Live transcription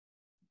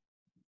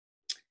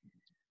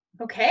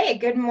Okay,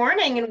 good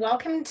morning and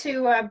welcome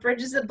to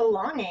Bridges of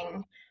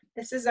Belonging.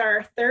 This is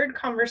our third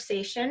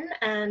conversation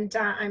and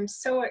I'm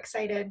so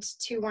excited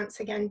to once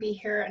again be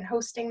here and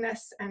hosting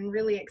this and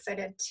really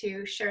excited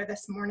to share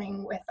this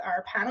morning with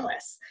our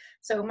panelists.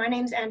 So my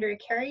name's Andrea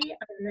Carey.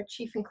 I'm the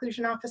Chief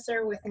Inclusion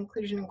Officer with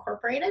Inclusion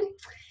Incorporated,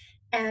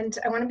 and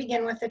I want to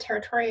begin with a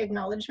territory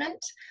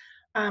acknowledgement.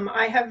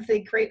 I have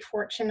the great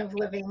fortune of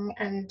living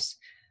and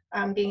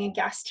being a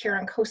guest here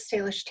on Coast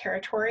Salish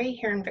territory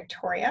here in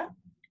Victoria.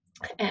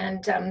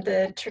 And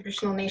the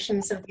traditional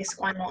nations of the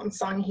Esquimalt and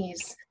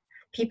Songhees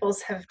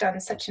peoples have done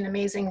such an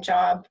amazing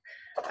job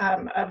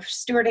of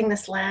stewarding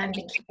this land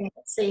and keeping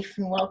it safe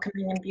and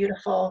welcoming and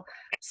beautiful,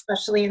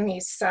 especially in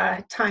these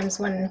times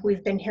when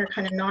we've been here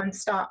kind of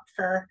nonstop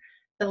for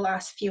the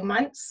last few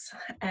months,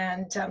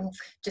 and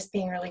just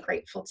being really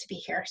grateful to be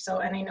here. So,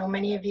 and I know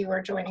many of you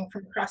are joining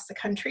from across the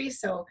country,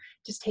 so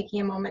just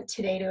taking a moment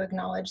today to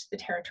acknowledge the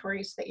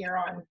territories that you're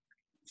on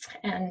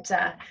and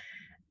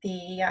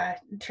the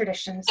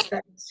traditions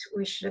that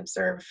we should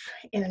observe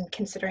in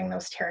considering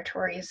those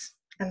territories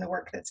and the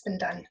work that's been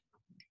done.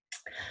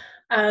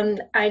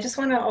 I just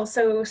want to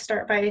also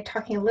start by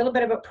talking a little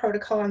bit about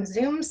protocol on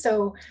Zoom.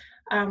 So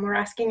we're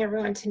asking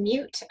everyone to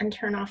mute and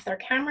turn off their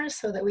cameras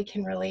so that we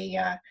can really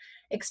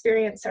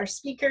experience our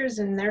speakers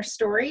and their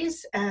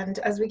stories. And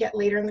as we get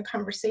later in the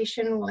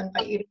conversation, we'll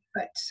invite you to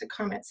put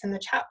comments in the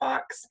chat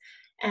box.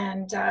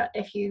 And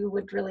if you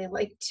would really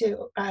like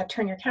to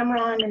turn your camera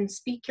on and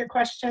speak your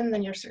question,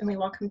 then you're certainly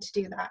welcome to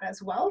do that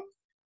as well.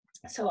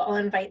 So I'll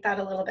invite that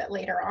a little bit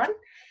later on.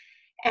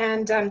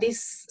 And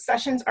these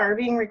sessions are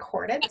being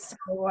recorded.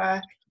 So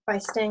by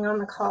staying on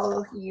the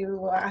call,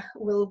 you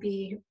will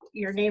be,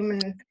 your name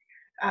and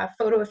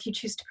photo, if you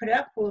choose to put it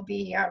up, will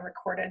be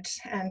recorded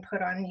and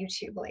put on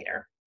YouTube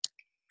later.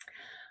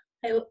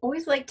 I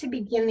always like to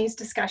begin these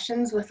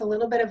discussions with a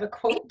little bit of a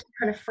quote to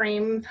kind of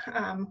frame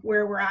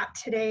where we're at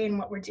today and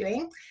what we're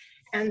doing.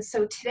 And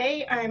so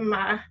today I'm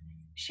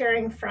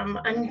sharing from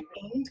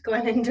Untamed,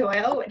 Glennon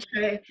Doyle, which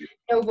I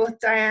know both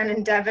Diane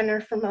and Devin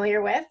are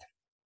familiar with.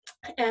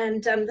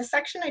 And the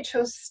section I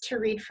chose to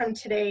read from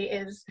today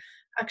is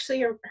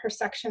actually her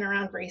section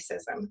around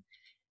racism,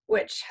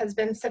 which has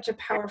been such a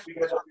powerful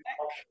topic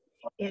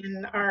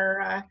in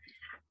our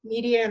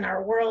media and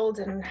our world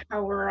and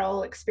how we're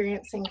all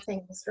experiencing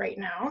things right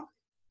now.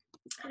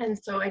 And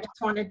so I just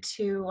wanted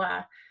to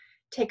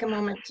take a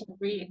moment to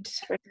read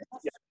this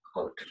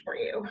quote for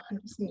you.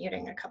 I'm just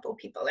muting a couple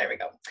people. There we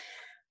go.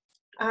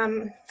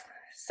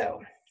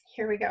 So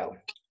here we go.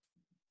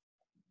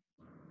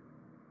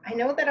 I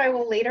know that I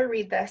will later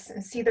read this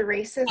and see the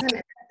racism in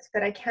it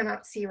that I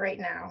cannot see right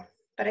now,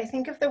 but I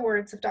think of the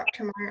words of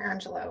Dr. Maya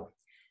Angelou: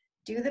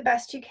 do the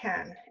best you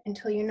can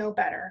until you know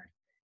better.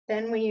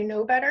 Then when you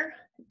know better,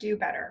 do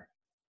better.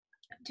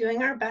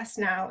 Doing our best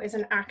now is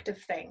an active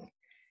thing,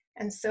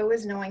 and so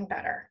is knowing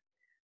better.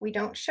 We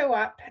don't show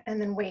up and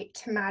then wait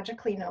to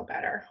magically know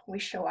better. We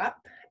show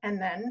up,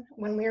 and then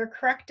when we are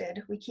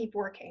corrected, we keep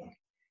working.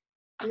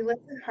 We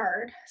listen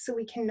hard so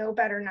we can know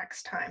better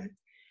next time.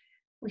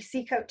 We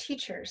seek out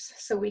teachers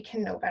so we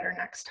can know better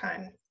next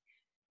time.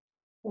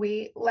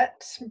 We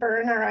let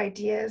burn our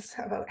ideas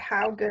about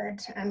how good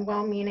and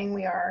well-meaning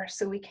we are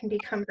so we can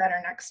become better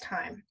next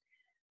time.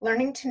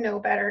 Learning to know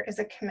better is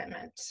a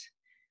commitment.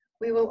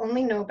 We will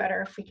only know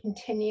better if we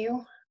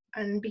continue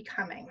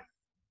unbecoming.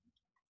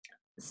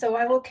 So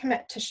I will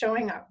commit to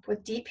showing up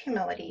with deep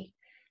humility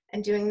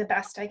and doing the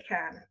best I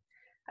can.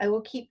 I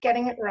will keep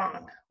getting it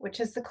wrong, which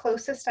is the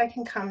closest I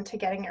can come to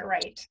getting it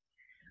right.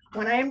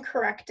 When I am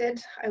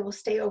corrected, I will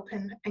stay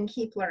open and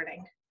keep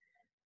learning.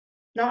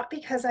 Not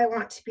because I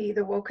want to be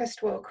the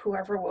wokest woke who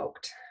ever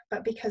woked,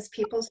 but because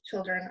people's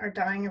children are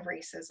dying of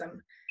racism,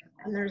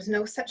 and there's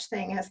no such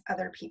thing as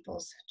other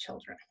people's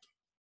children.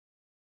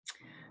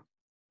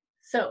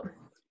 So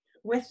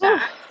with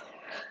that,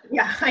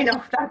 yeah, I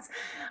know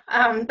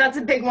that's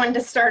a big one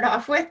to start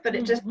off with, but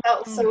it just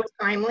felt so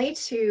timely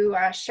to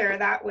share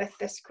that with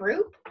this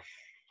group,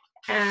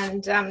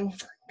 and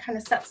kind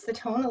of sets the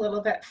tone a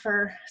little bit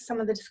for some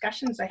of the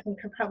discussions I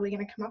think are probably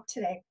going to come up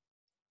today.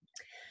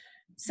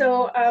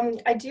 So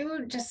I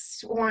do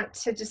just want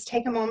to just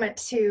take a moment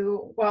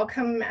to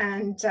welcome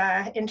and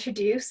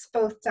introduce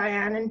both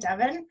Diane and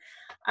Devin,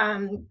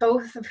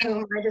 both of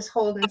whom I just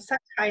hold in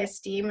such high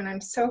esteem, and I'm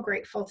so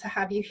grateful to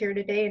have you here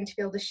today and to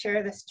be able to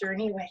share this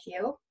journey with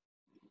you.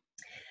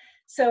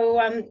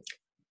 So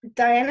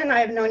Diane and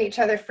I have known each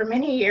other for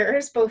many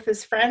years, both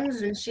as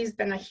friends, and she's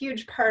been a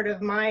huge part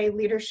of my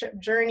leadership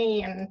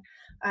journey and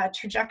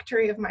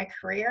trajectory of my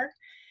career.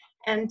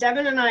 And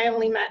Devin and I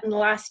only met in the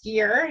last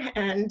year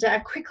and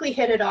quickly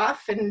hit it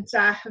off and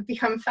have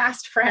become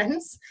fast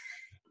friends,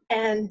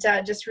 and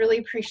just really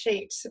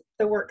appreciate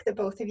the work that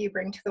both of you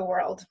bring to the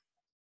world.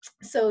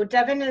 So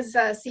Devin is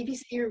a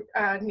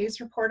CBC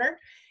news reporter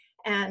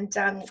and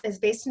is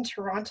based in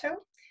Toronto.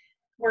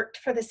 Worked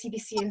for the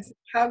CBC in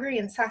Calgary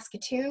and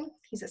Saskatoon.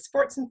 He's a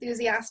sports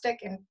enthusiastic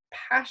and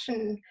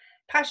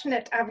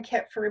passionate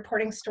advocate for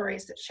reporting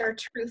stories that share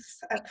truths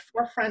at the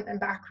forefront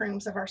and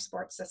backrooms of our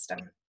sports system.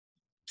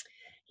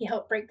 He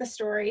helped break the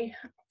story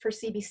for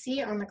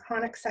CBC on the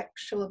chronic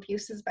sexual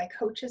abuses by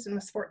coaches in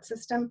the sports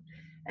system,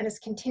 and has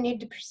continued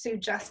to pursue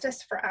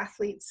justice for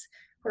athletes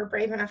who are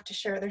brave enough to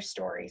share their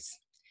stories.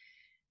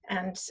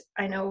 And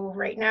I know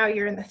right now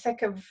you're in the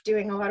thick of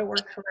doing a lot of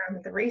work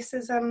around the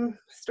racism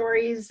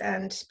stories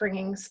and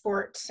bringing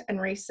sport and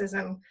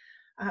racism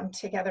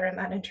together in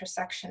that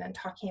intersection and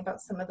talking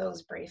about some of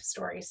those brave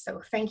stories. So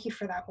thank you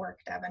for that work,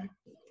 Devin.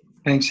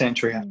 Thanks,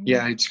 Andrea.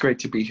 Yeah, it's great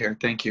to be here.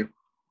 Thank you.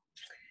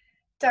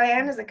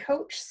 Diane is a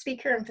coach,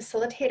 speaker, and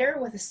facilitator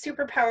with a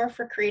superpower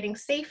for creating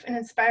safe and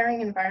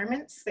inspiring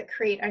environments that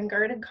create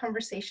unguarded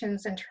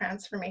conversations and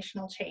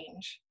transformational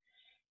change.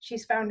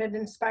 She's founded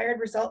Inspired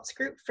Results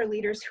Group for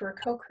leaders who are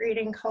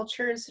co-creating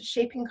cultures,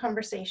 shaping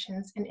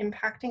conversations, and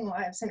impacting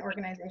lives in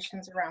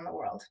organizations around the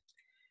world.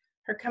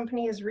 Her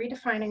company is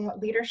redefining what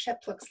leadership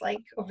looks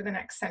like over the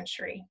next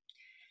century.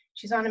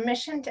 She's on a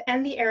mission to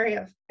end the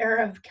era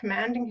of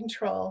command and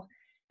control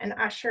and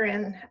usher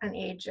in an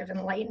age of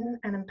enlighten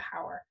and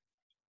empower.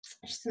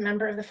 She's a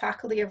member of the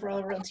faculty of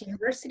Royal Roads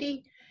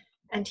University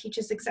and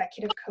teaches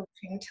executive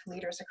coaching to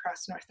leaders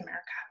across North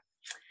America.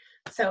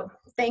 So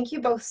thank you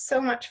both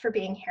so much for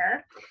being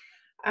here.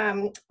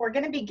 We're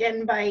going to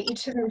begin by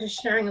each of them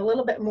just sharing a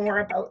little bit more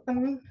about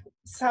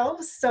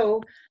themselves.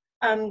 So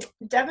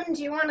Devin,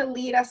 do you want to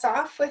lead us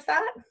off with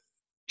that?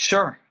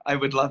 Sure, I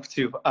would love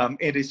to.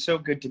 It is so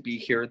good to be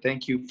here.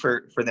 Thank you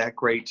for that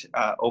great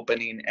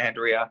opening,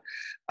 Andrea.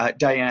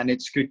 Diane,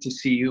 it's good to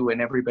see you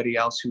and everybody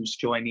else who's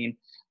joining.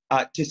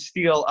 To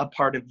steal a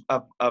part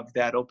of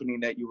that opening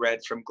that you read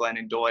from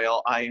Glennon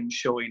Doyle, I am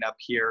showing up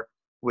here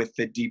with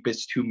the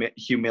deepest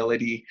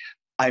humility.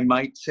 I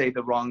might say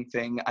the wrong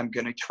thing. I'm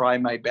going to try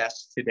my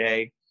best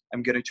today.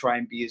 I'm going to try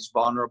and be as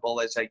vulnerable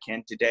as I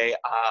can today.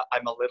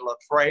 I'm a little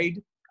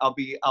afraid. I'll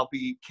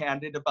be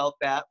candid about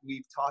that.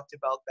 We've talked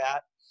about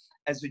that.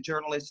 As a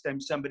journalist, I'm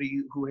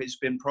somebody who has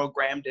been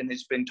programmed and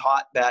has been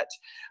taught that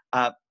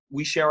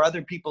we share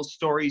other people's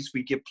stories,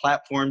 we give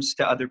platforms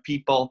to other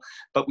people,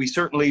 but we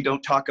certainly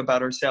don't talk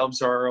about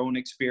ourselves or our own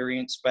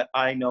experience. But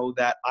I know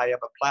that I have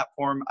a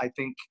platform. I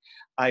think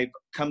I've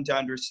come to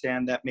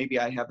understand that maybe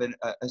I have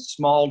a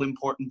small,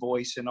 important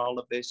voice in all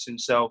of this. And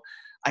so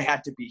I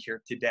had to be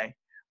here today.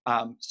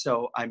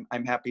 So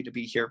I'm happy to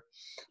be here.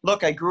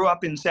 Look, I grew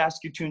up in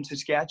Saskatoon,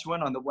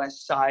 Saskatchewan, on the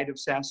west side of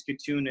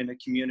Saskatoon in a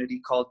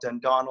community called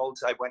Dundonald.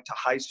 I went to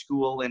high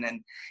school in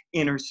an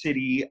inner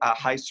city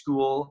high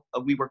school.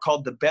 We were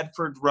called the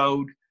Bedford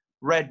Road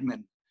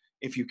Redmen,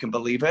 if you can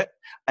believe it,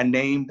 a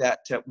name that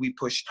we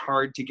pushed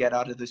hard to get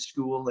out of the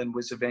school and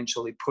was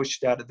eventually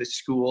pushed out of the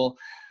school.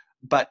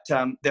 But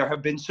there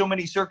have been so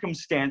many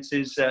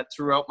circumstances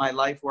throughout my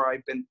life where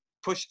I've been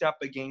pushed up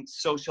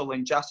against social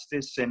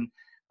injustice, and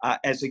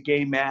as a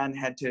gay man,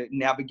 had to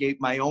navigate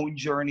my own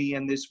journey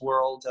in this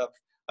world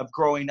of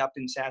growing up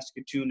in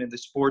Saskatoon in the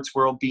sports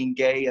world, being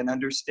gay and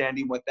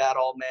understanding what that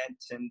all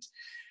meant. And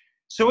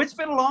so it's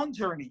been a long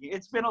journey.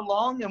 It's been a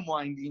long and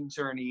winding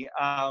journey.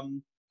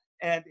 And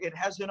it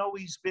hasn't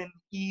always been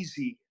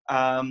easy.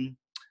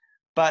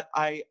 But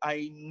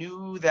I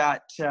knew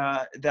that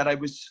that I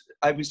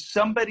was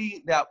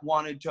somebody that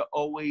wanted to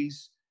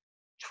always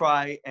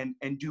try and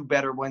do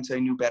better once I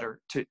knew better,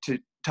 to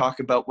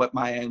talk about what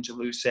Maya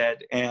Angelou said.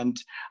 And,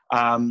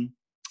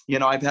 you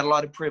know, I've had a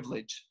lot of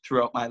privilege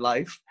throughout my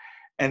life.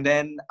 And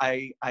then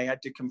I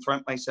had to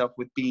confront myself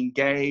with being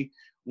gay,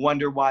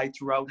 wonder why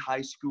throughout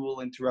high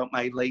school and throughout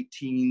my late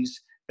teens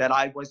that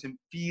I wasn't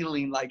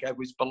feeling like I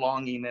was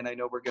belonging. And I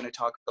know we're going to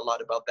talk a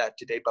lot about that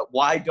today, but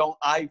why don't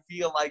I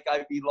feel like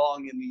I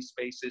belong in these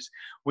spaces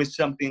was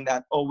something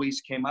that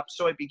always came up.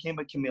 So I became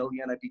a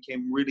chameleon. I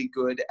became really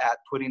good at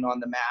putting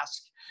on the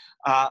mask.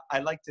 I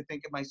like to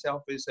think of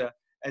myself as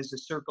a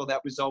circle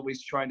that was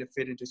always trying to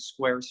fit into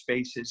square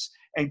spaces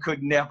and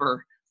could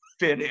never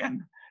fit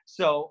in.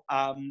 So,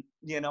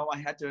 you know, I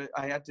had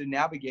to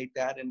navigate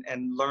that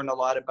and learn a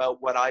lot about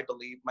what I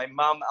believe. My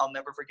mom, I'll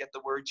never forget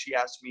the word she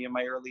asked me in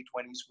my early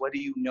 20s. What do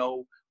you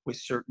know with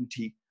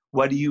certainty?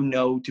 What do you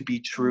know to be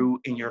true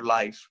in your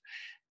life?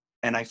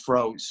 And I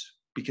froze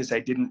because I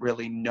didn't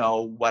really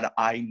know what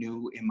I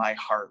knew in my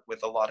heart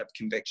with a lot of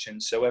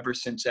conviction. So ever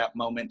since that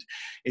moment,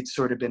 it's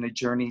sort of been a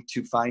journey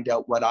to find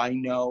out what I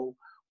know,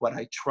 what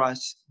I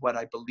trust, what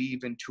I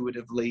believe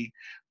intuitively.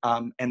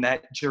 And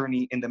that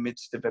journey in the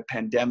midst of a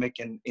pandemic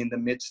and in the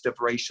midst of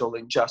racial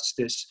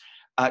injustice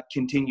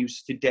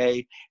continues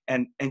today.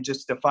 And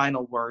just a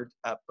final word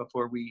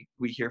before we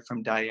hear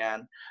from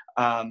Diane.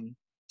 I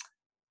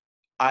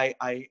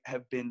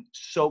have been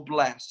so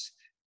blessed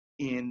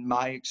in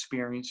my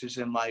experiences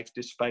in life,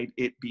 despite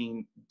it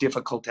being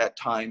difficult at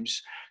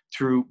times,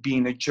 through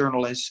being a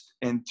journalist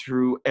and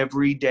through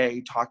every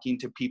day talking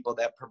to people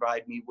that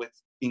provide me with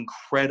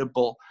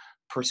incredible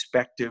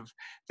perspective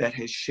that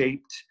has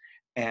shaped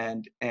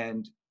and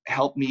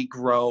helped me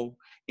grow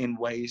in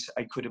ways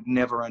I could have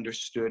never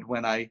understood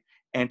when I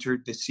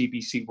entered the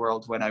CBC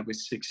world when I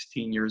was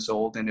 16 years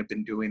old, and have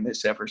been doing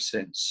this ever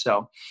since.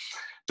 So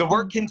the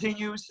work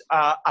continues.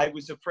 I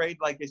was afraid,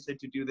 like I said,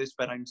 to do this,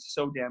 but I'm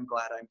so damn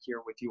glad I'm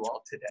here with you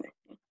all today.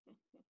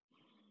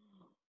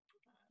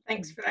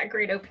 Thanks for that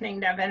great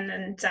opening, Devin.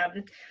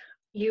 And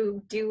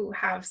you do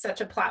have such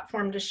a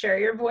platform to share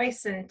your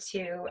voice and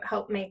to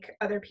help make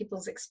other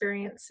people's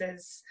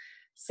experiences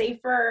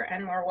safer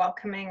and more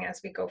welcoming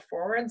as we go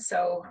forward.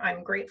 So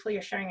I'm grateful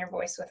you're sharing your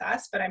voice with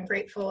us, but I'm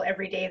grateful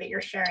every day that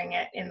you're sharing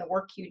it in the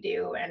work you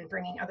do and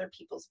bringing other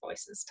people's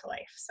voices to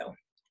life. So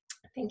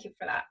thank you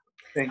for that.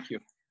 Thank you.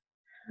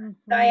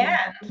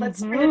 Diane,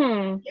 let's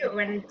bring it to you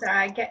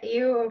and get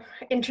you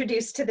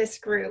introduced to this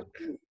group.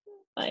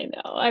 I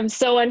know. I'm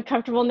so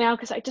uncomfortable now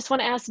because I just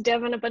want to ask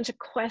Devin a bunch of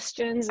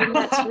questions, and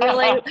that's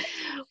really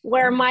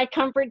where my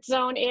comfort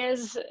zone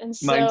is. And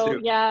so,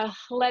 yeah,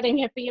 letting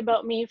it be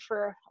about me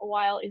for a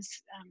while is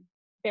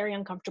very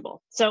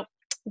uncomfortable. So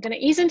I'm going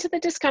to ease into the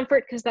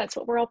discomfort because that's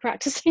what we're all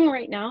practicing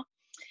right now.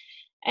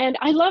 And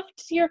I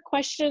loved your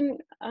question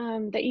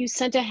that you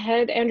sent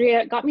ahead,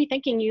 Andrea. It got me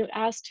thinking. You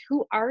asked,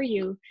 who are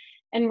you?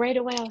 And right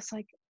away I was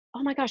like,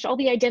 oh my gosh, all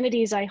the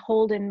identities I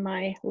hold in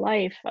my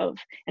life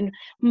and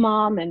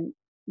mom and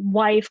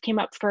wife came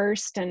up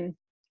first, and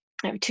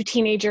I have 2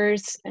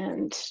 teenagers,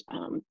 and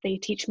they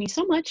teach me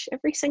so much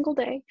every single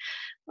day,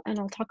 and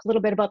I'll talk a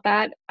little bit about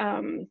that.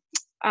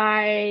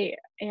 I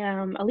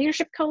am a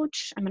leadership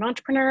coach. I'm an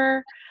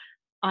entrepreneur.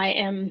 I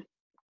am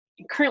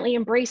currently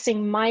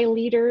embracing my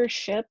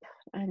leadership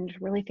and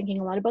really thinking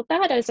a lot about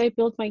that as I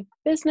build my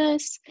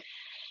business,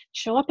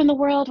 show up in the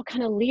world. What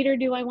kind of leader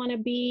do I want to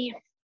be?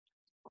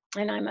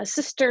 And I'm a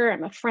sister,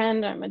 I'm a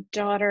friend, I'm a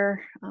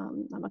daughter,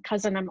 I'm a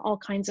cousin, I'm all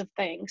kinds of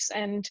things.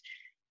 And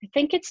I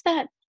think it's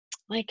that,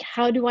 like,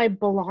 how do I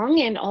belong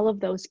in all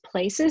of those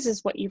places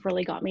is what you've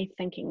really got me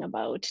thinking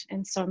about.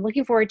 And so I'm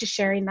looking forward to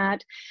sharing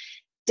that.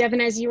 Devin,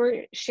 as you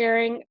were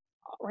sharing,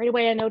 right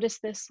away I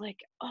noticed this, like,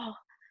 oh,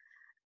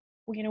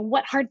 you know,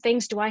 what hard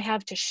things do I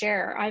have to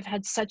share? I've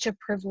had such a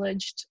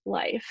privileged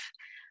life.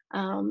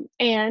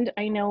 And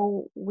I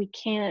know we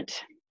can't,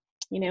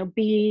 you know,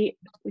 we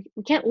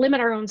can't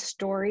limit our own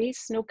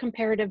stories. No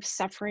comparative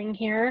suffering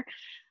here.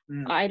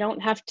 I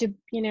don't have to,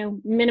 you know,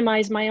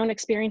 minimize my own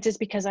experiences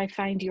because I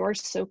find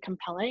yours so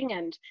compelling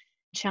and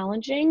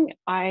challenging.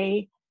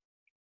 I've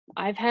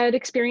had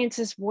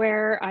experiences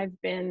where I've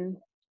been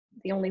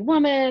the only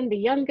woman, the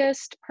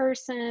youngest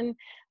person,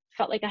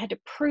 felt like I had to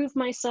prove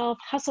myself,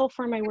 hustle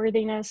for my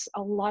worthiness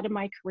a lot of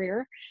my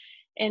career.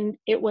 And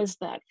it was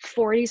that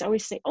 40s. I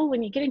always say, oh,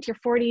 when you get into your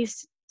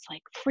 40s, it's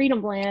like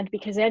freedom land,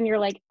 because then you're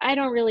like, I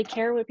don't really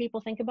care what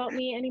people think about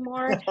me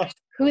anymore.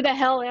 Who the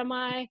hell am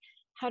I?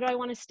 How do I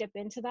want to step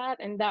into that?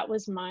 And that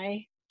was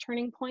my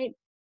turning point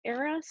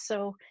era.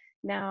 So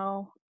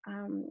now,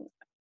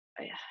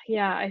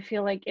 yeah, I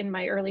feel like in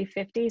my early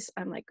 50s,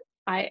 I'm like,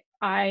 I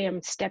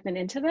am stepping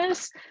into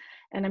this,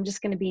 and I'm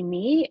just going to be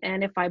me.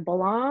 And if I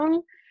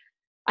belong,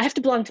 I have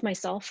to belong to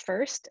myself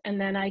first, and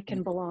then I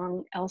can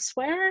belong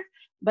elsewhere.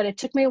 But it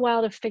took me a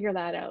while to figure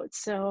that out.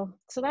 So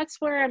that's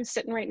where I'm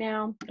sitting right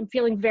now. I'm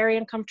feeling very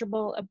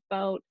uncomfortable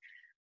about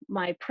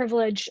my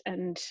privilege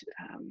and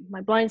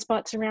my blind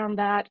spots around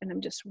that. And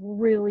I'm just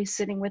really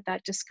sitting with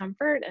that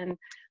discomfort. And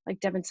like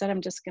Devin said, I'm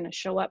just going to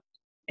show up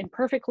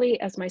imperfectly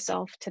as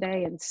myself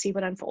today and see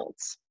what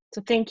unfolds.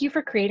 So thank you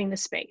for creating the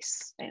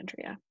space,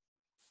 Andrea.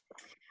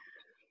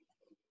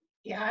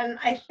 Yeah, and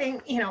I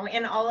think, you know,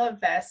 in all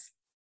of this,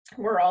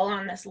 we're all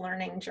on this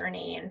learning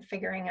journey and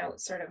figuring out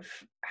sort of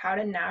how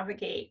to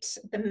navigate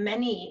the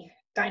many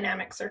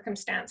dynamic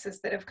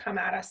circumstances that have come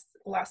at us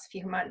the last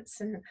few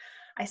months. And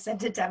I said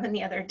to Devin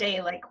the other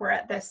day, like, we're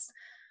at this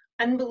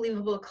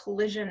unbelievable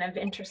collision of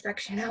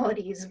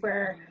intersectionalities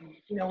where,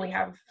 you know, we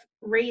have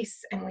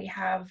race and we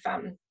have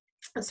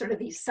sort of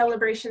these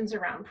celebrations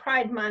around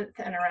Pride Month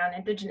and around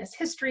Indigenous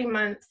History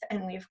Month,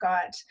 and we've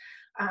got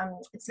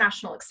it's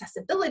National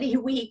Accessibility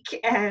Week,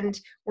 and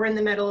we're in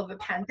the middle of a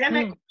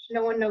pandemic.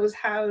 No one knows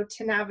how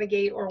to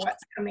navigate or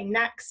what's coming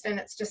next, and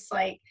it's just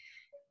like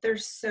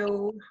there's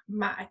so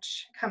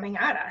much coming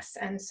at us.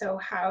 And so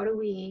how do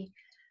we,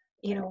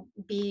 you know,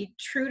 be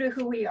true to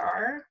who we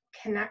are,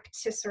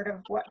 connect to sort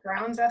of what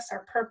grounds us,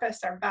 our purpose,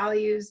 our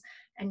values,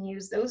 and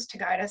use those to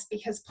guide us,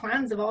 because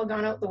plans have all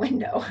gone out the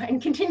window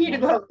and continue to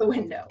go out the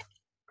window.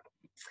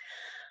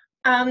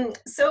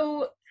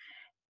 So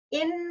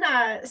in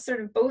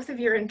sort of both of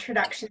your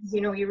introductions, you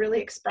know, you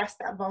really expressed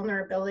that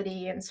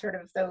vulnerability and sort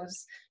of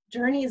those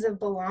journeys of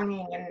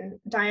belonging. And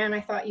Diane, I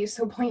thought you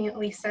so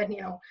poignantly said,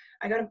 you know,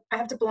 I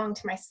have to belong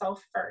to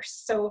myself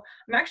first. So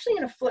I'm actually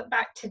going to flip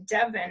back to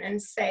Devin and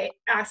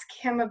ask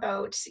him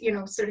about, you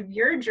know, sort of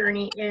your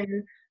journey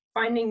in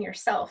finding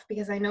yourself,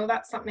 because I know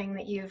that's something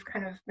that you've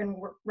kind of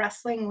been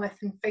wrestling with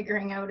and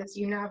figuring out as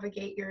you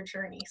navigate your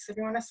journey. So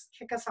do you want to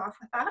kick us off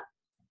with that?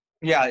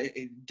 Yeah,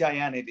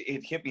 Diane,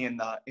 it hit me in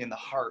the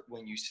heart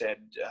when you said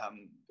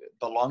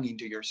belonging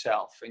to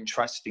yourself and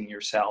trusting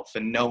yourself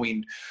and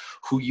knowing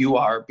who you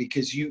are,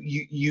 because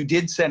you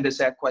did send us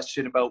that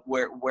question about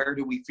where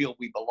do we feel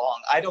we belong.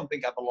 I don't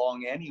think I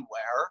belong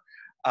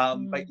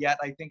anywhere, but yet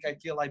I think I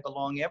feel I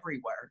belong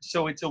everywhere.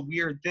 So it's a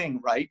weird thing,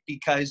 right?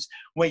 Because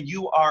when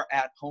you are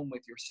at home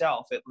with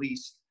yourself, at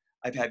least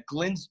I've had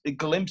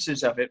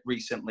glimpses of it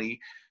recently,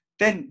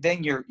 then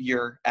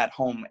you're at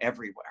home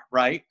everywhere,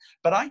 right?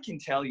 But I can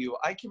tell you,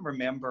 I can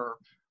remember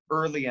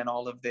early in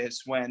all of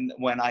this when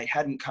I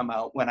hadn't come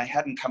out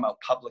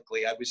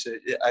publicly. I was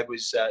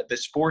the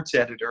sports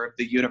editor of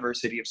the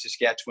University of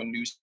Saskatchewan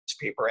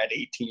newspaper at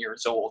 18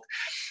 years old,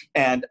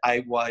 and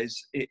I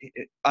was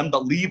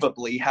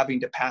unbelievably having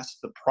to pass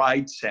the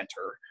Pride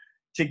Center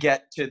to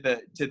get to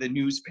the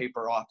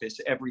newspaper office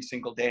every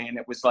single day, and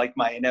it was like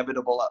my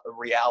inevitable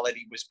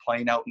reality was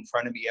playing out in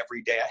front of me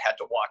every day. I had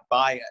to walk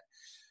by it.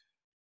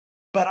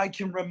 But I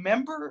can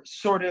remember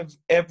sort of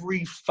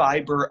every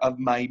fiber of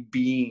my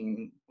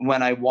being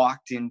when I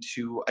walked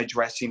into a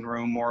dressing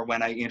room, or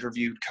when I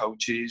interviewed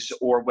coaches,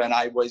 or when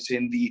I was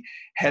in the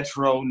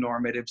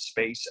heteronormative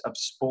space of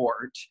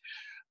sport,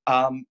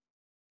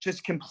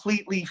 just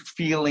completely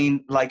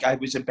feeling like I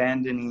was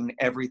abandoning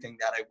everything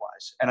that I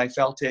was. And I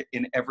felt it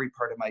in every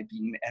part of my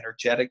being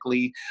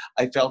energetically.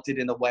 I felt it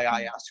in the way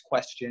I asked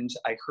questions.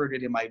 I heard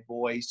it in my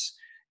voice.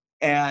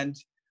 And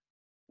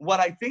what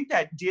I think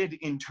that did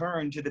in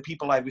turn to the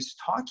people I was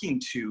talking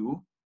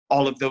to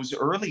all of those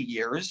early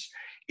years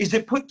is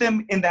it put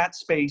them in that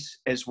space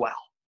as well.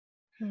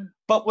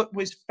 But what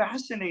was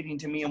fascinating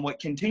to me, and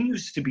what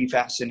continues to be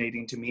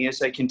fascinating to me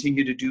as I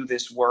continue to do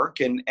this work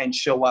and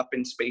show up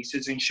in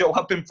spaces and show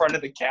up in front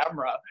of the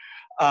camera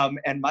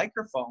and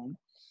microphone,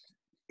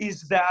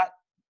 is that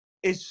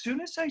as soon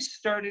as I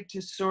started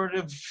to sort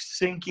of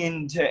sink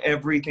into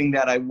everything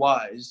that I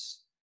was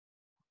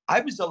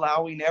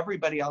allowing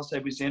everybody else I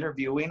was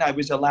interviewing, I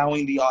was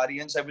allowing the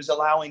audience, I was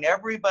allowing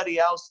everybody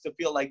else to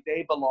feel like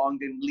they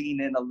belonged and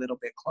lean in a little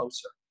bit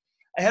closer.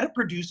 I had a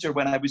producer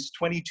when I was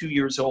 22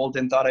 years old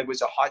and thought I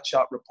was a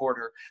hotshot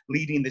reporter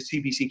leading the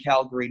CBC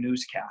Calgary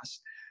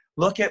newscast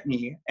look at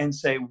me and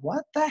say,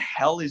 what the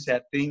hell is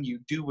that thing you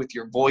do with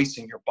your voice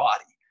and your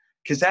body?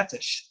 Because that's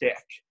a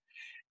shtick.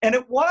 And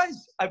I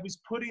was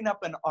putting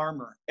up an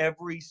armor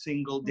every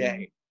single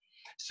day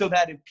so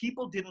that if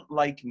people didn't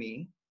like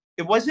me,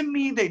 it wasn't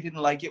me they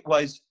didn't like, it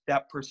was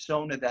that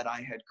persona that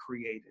I had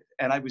created,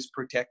 and I was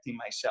protecting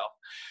myself.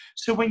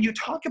 So when you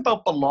talk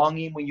about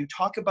belonging, when you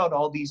talk about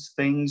all these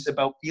things,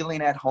 about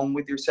feeling at home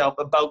with yourself,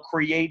 about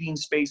creating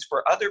space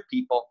for other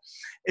people,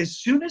 as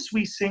soon as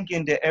we sink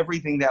into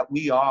everything that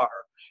we are,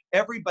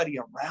 everybody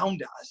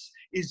around us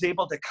is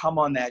able to come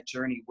on that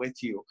journey with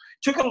you.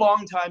 It took a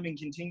long time and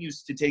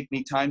continues to take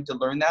me time to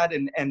learn that.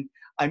 And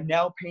I'm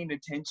now paying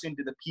attention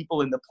to the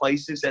people and the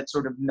places that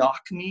sort of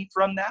knock me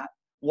from that.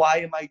 Why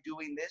am I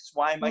doing this?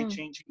 Why am I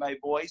changing my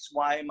voice?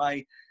 Why am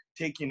I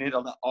taking it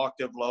an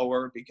octave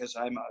lower because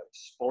I'm a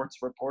sports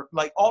reporter?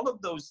 Like all of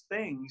those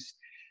things.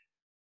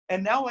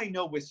 And now I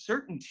know with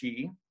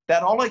certainty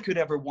that all I could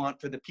ever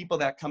want for the people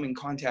that come in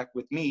contact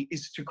with me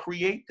is to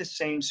create the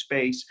same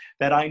space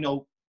that I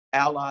know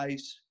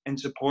allies and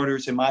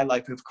supporters in my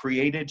life have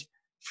created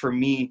for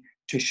me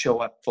to show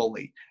up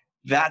fully.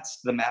 That's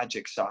the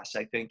magic sauce,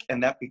 I think.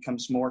 And that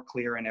becomes more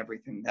clear in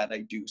everything that I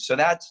do. So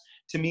that's,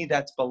 to me,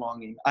 that's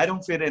belonging. I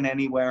don't fit in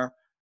anywhere,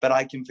 but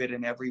I can fit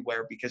in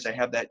everywhere because I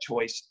have that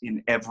choice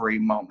in every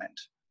moment.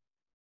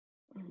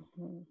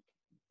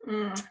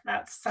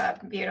 That's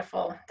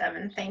beautiful,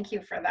 Devin. Thank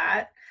you for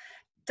that.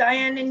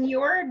 Diane, in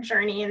your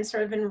journey and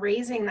sort of in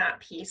raising that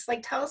piece,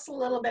 like tell us a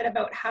little bit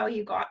about how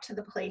you got to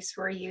the place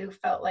where you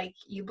felt like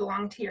you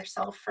belonged to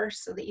yourself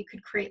first so that you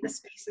could create the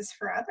spaces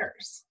for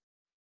others.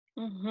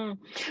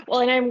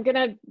 Well, and I'm going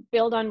to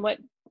build on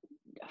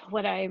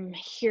what I'm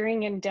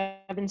hearing in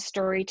Devin's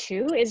story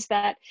too, is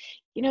that,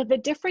 you know, the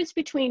difference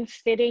between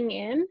fitting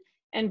in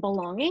and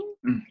belonging.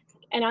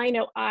 And I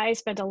know I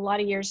spent a lot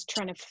of years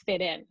trying to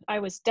fit in. I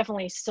was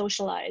definitely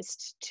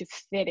socialized to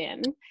fit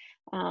in.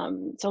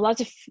 So lots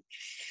of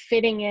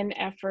fitting in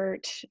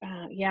effort,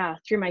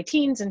 through my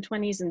teens and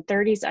 20s and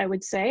 30s, I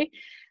would say.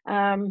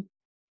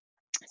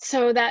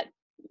 So that,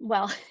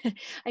 well,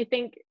 I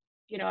think,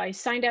 you know, I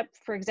signed up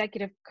for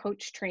executive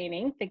coach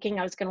training thinking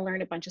I was going to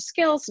learn a bunch of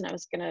skills, and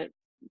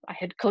I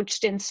had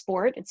coached in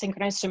sport, and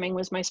synchronized swimming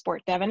was my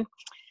sport, Devin.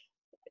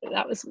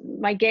 That was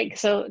my gig.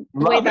 So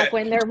way back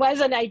when there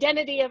was an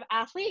identity of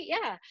athlete.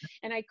 Yeah.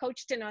 And I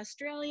coached in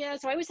Australia.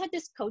 So I always had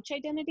this coach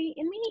identity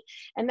in me.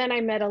 And then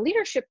I met a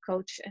leadership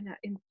coach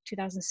in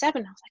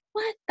 2007. I was like,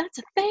 what? That's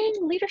a thing?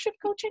 Leadership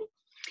coaching?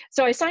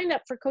 So I signed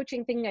up for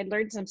coaching thinking I'd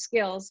learned some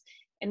skills.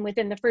 And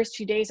within the first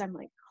few days, I'm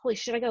like, holy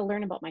shit, I got to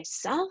learn about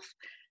myself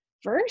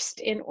first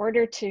in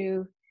order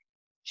to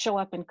show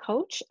up and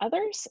coach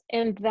others.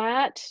 And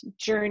that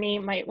journey,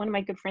 one of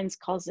my good friends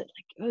calls it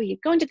like, oh, you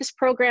go into this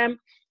program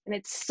and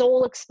it's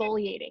soul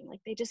exfoliating. Like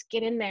they just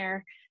get in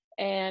there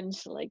and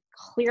like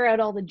clear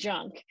out all the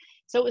junk.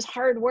 So it was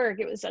hard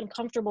work. It was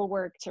uncomfortable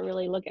work to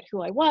really look at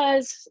who I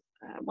was,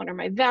 what are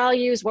my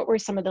values, what were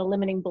some of the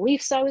limiting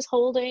beliefs I was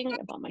holding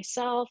about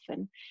myself,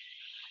 and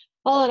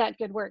all of that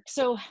good work.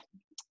 So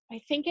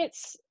I think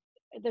it's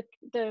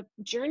the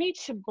journey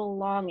to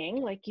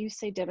belonging, like you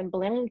say, Devin,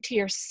 belonging to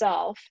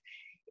yourself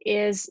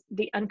is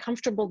the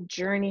uncomfortable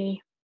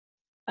journey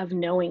of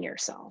knowing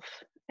yourself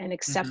and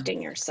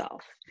accepting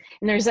yourself.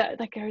 And there's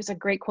a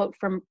great quote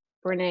from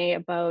Brene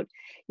about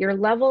your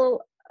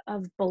level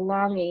of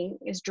belonging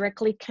is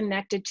directly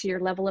connected to your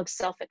level of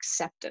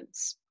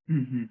self-acceptance.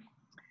 Mm-hmm.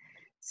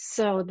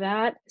 So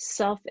that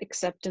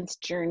self-acceptance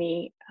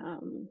journey,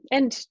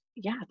 and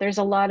yeah, there's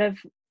a lot of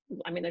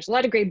there's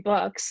great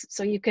books,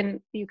 so you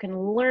can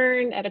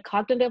learn at a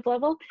cognitive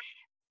level,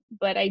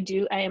 but I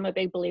am a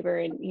big believer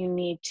in you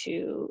need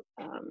to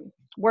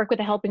work with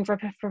a helping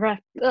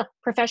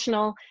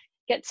professional,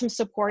 get some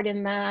support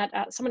in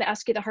that, someone to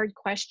ask you the hard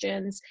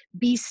questions,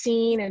 be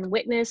seen and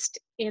witnessed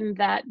in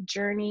that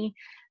journey,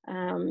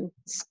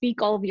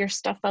 speak all of your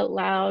stuff out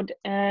loud,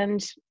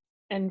 and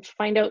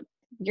find out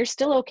you're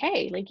still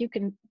okay. Like, you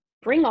can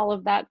bring all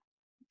of that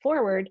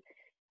forward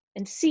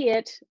and see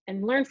it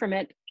and learn from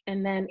it,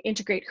 and then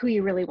integrate who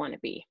you really want to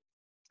be,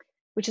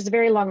 which is a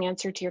very long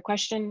answer to your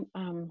question.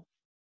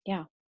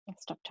 Yeah, I'll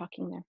stop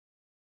talking there.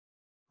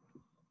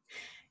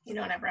 You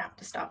don't ever have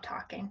to stop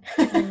talking.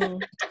 Mm-hmm.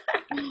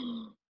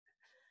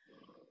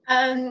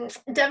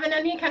 Devin,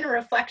 any kind of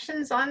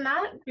reflections on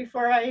that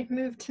before I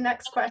move to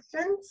next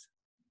questions?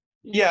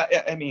 Yeah,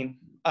 I mean,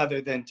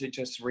 other than to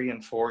just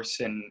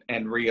reinforce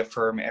and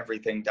reaffirm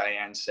everything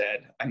Diane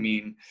said. I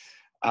mean,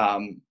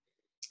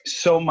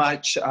 so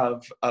much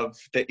of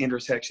the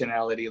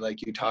intersectionality,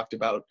 like you talked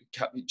about,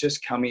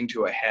 just coming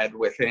to a head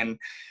within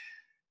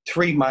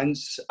 3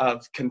 months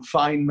of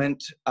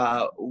confinement,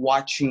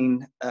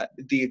 watching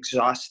the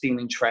exhausting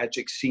and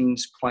tragic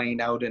scenes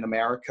playing out in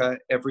America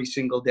every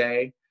single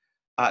day,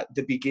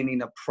 the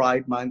beginning of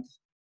Pride Month.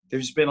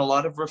 There's been a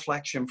lot of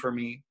reflection for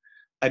me.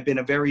 I've been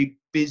a very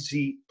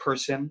busy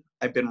person.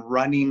 I've been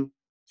running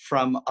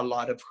from a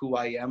lot of who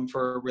I am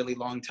for a really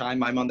long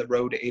time. I'm on the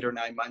road 8 or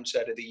 9 months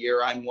out of the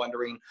year. I'm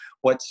wondering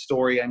what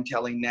story I'm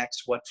telling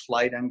next, what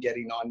flight I'm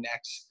getting on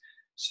next.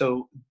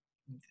 So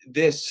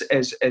this,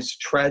 as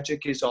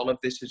tragic as all of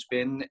this has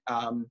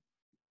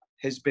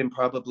been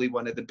probably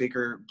one of the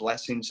bigger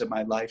blessings of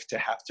my life, to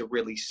have to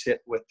really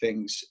sit with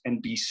things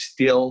and be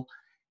still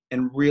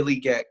and really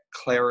get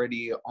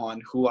clarity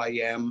on who I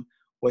am,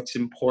 what's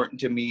important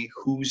to me,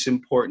 who's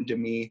important to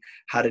me,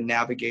 how to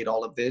navigate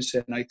all of this.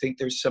 And I think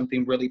there's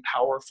something really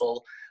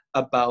powerful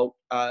about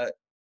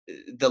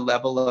the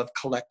level of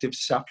collective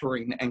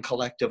suffering and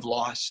collective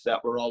loss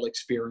that we're all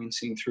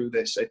experiencing through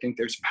this. I think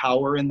there's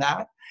power in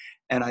that.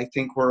 And I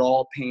think we're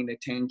all paying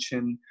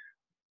attention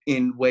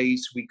in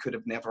ways we could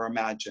have never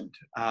imagined.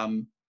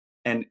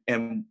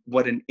 And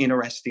what an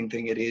interesting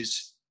thing it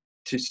is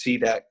to see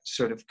that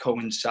sort of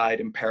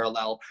coincide and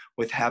parallel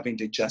with having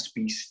to just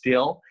be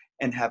still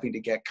and having to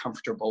get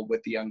comfortable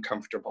with the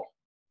uncomfortable.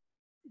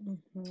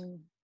 Mm-hmm.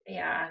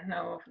 Yeah,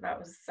 no, that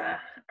was a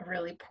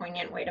really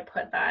poignant way to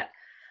put that.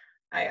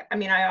 I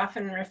mean, I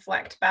often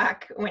reflect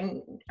back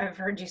when I've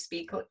heard you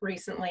speak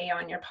recently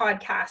on your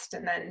podcast,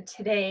 and then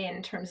today,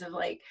 in terms of,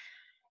 like,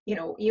 you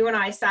know, you and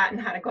I sat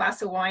and had a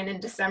glass of wine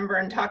in December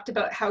and talked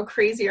about how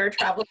crazy our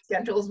travel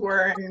schedules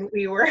were. And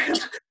we were,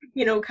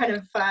 you know, kind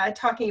of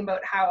talking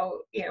about how,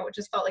 you know, it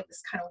just felt like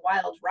this kind of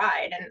wild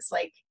ride. And it's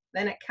like,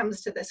 then it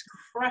comes to this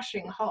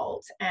crushing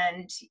halt.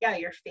 And yeah,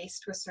 you're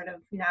faced with sort of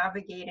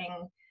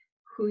navigating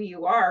who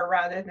you are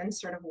rather than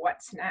sort of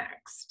what's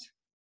next.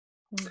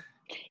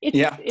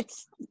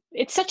 It's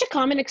such a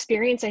common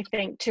experience, I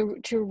think,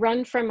 to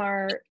run from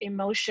our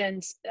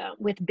emotions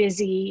with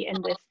busy and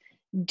with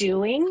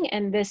doing.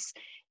 And this,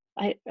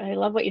 I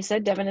love what you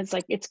said, Devin. It's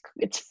like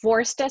it's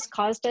forced us,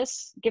 caused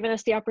us, given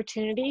us the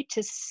opportunity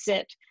to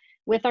sit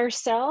with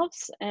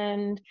ourselves,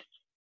 and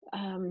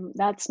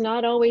that's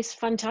not always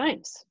fun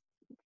times.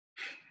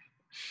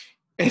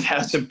 It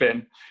hasn't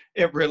been.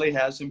 It really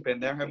hasn't been.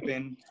 There have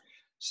been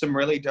some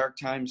really dark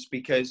times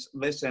because,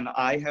 listen,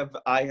 I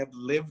have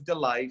lived a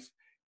life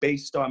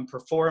based on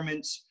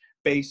performance,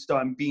 based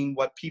on being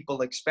what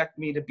people expect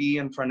me to be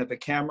in front of a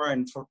camera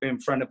and in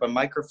front of a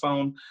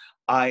microphone.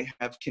 I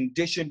have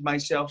conditioned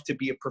myself to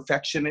be a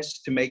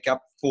perfectionist to make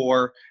up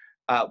for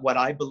what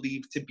I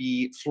believe to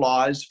be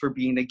flaws for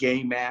being a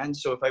gay man.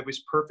 So if I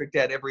was perfect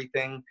at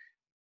everything,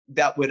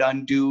 that would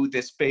undo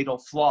this fatal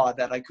flaw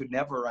that I could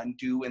never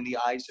undo in the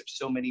eyes of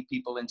so many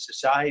people in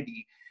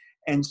society.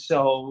 And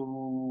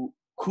so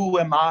who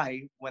am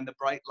I when the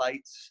bright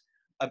lights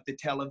of the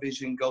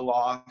television go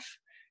off,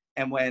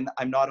 and when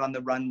I'm not on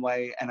the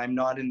runway and I'm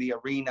not in the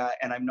arena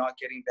and I'm not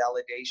getting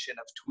validation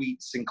of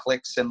tweets and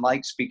clicks and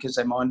likes because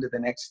I'm on to the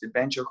next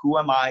adventure? Who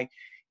am I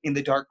in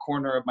the dark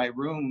corner of my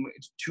room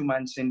 2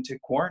 months into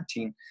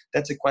quarantine?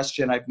 That's a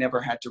question I've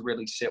never had to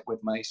really sit with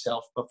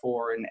myself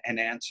before and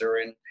answer.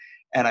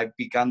 And I've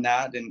begun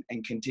that and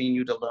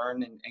continue to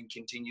learn and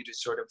continue to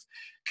sort of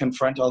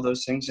confront all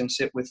those things and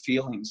sit with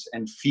feelings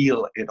and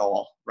feel it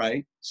all,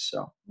 right?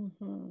 So.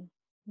 Mm-hmm.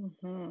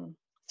 Mm-hmm.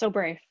 So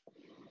brave.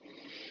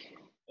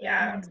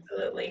 Yeah,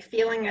 absolutely.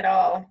 Feeling it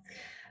all.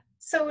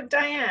 So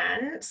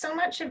Diane, so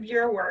much of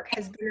your work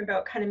has been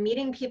about kind of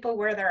meeting people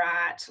where they're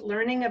at,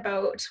 learning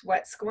about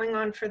what's going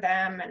on for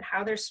them and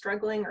how they're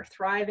struggling or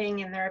thriving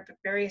in their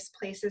various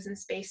places and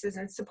spaces,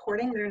 and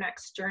supporting their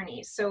next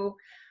journey. So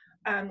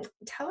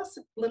tell us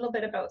a little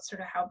bit about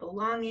sort of how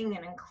belonging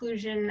and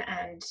inclusion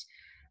and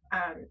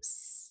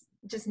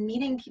just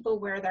meeting people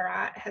where they're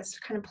at has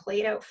kind of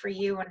played out for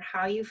you, and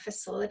how you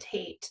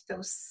facilitate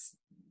those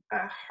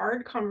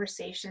hard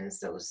conversations,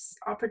 those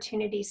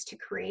opportunities to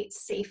create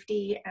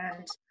safety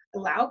and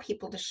allow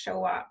people to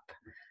show up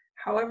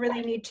however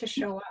they need to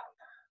show up.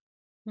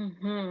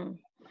 Mm-hmm.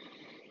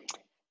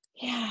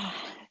 Yeah,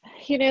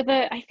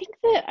 I think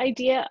the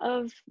idea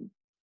of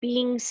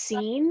being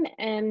seen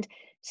and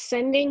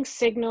sending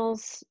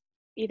signals,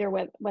 either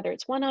whether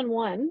it's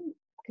one-on-one,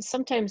 because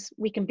sometimes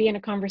we can be in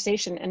a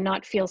conversation and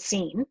not feel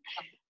seen.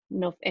 I don't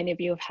know if any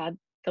of you have had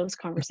those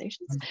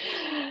conversations.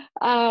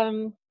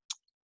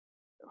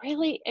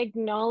 Really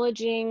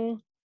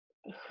acknowledging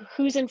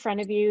who's in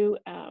front of you,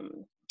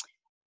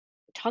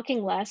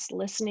 talking less,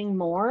 listening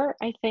more,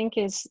 I think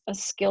is a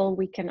skill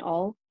we can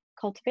all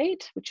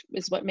cultivate, which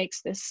is what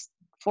makes this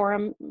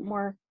forum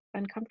more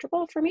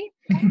uncomfortable for me.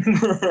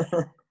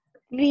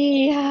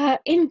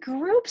 In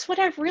groups, what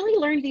I've really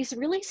learned, these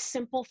really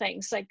simple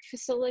things like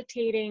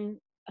facilitating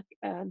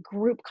a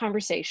group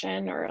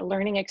conversation or a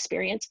learning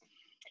experience,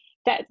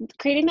 that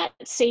creating that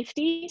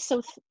safety,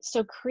 so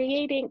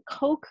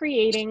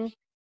co-creating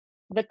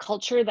the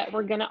culture that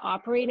we're going to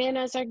operate in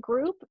as a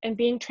group, and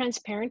being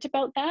transparent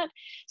about that,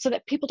 so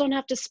that people don't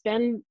have to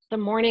spend the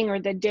morning or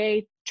the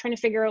day trying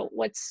to figure out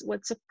what's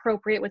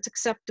appropriate, what's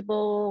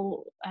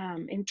acceptable,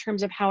 in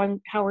terms of how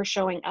we're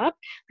showing up.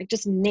 Like,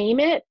 just name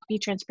it, be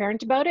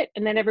transparent about it,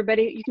 and then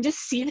everybody, you can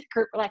just see the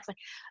group relax, like,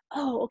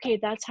 oh, okay,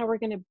 that's how we're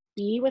going to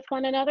be with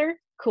one another.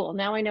 Cool.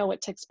 Now I know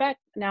what to expect.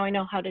 Now I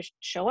know how to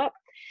show up.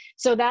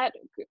 So that,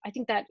 I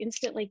think that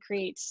instantly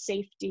creates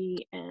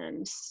safety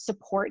and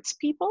supports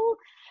people.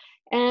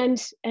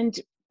 And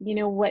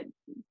what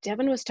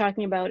Devin was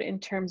talking about in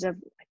terms of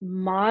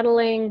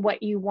modeling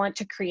what you want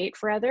to create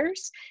for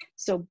others.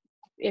 So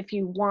if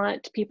you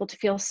want people to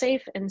feel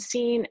safe and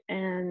seen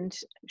and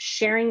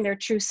sharing their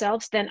true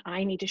selves, then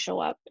I need to show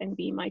up and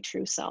be my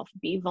true self,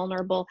 be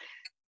vulnerable,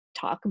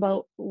 talk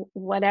about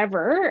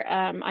whatever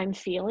I'm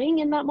feeling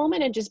in that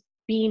moment, and just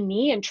be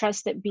me, and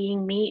trust that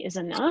being me is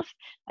enough.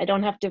 I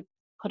don't have to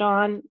put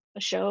on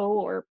a show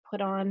or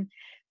put on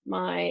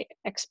my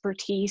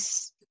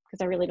expertise,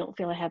 because I really don't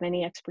feel I have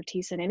any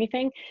expertise in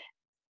anything.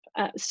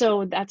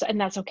 So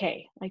that's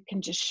okay. I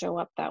can just show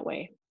up that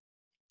way.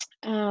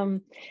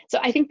 So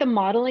I think the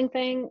modeling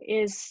thing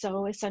is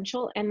so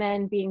essential, and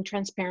then being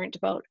transparent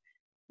about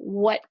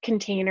what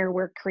container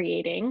we're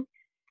creating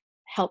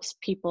helps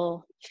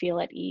people feel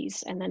at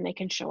ease, and then they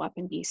can show up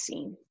and be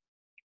seen.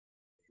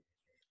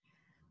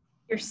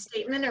 Your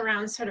statement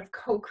around sort of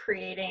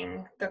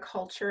co-creating the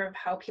culture of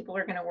how people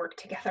are going to work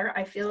together,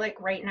 I feel like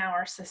right now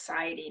our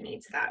society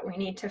needs that. We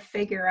need to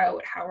figure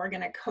out how we're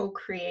going to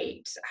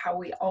co-create how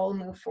we all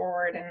move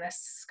forward in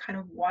this kind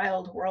of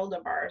wild world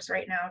of ours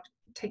right now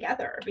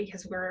together,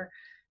 because we're,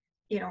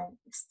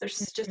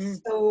 there's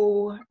just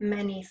so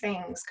many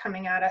things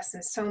coming at us,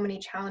 and so many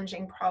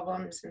challenging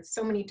problems, and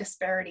so many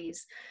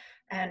disparities.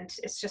 And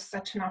it's just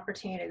such an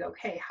opportunity to go,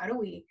 okay, how do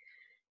we,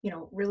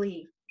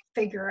 really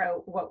figure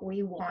out what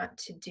we want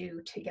to do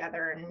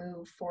together and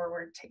move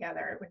forward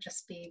together? It would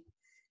just be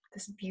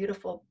this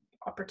beautiful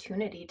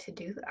opportunity to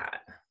do that.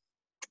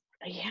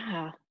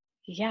 Yeah,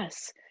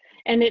 yes.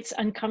 And it's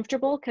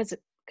uncomfortable because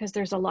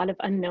there's a lot of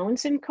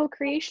unknowns in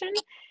co-creation.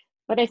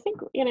 But I think,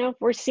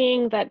 we're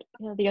seeing that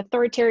the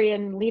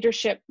authoritarian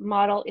leadership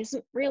model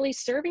isn't really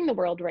serving the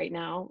world right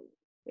now.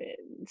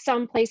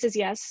 Some places,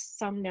 yes,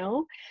 some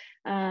no.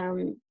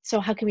 So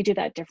how can we do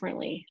that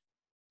differently?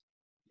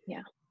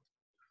 Yeah.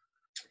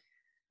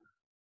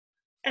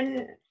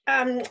 And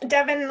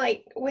Devin,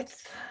 like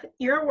with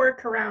your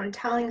work around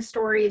telling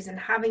stories and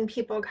having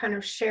people kind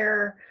of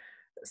share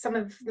some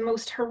of the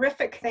most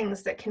horrific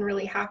things that can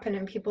really happen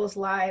in people's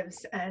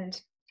lives,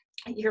 and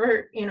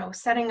you're,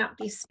 setting up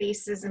these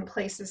spaces and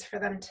places for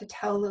them to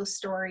tell those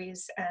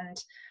stories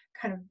and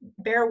kind of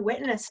bear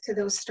witness to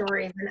those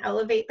stories and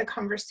elevate the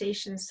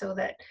conversation, so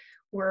that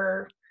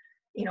we're,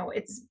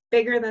 it's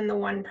bigger than the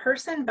one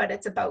person, but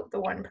it's about the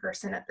one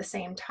person at the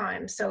same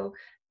time. So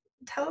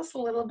tell us a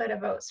little bit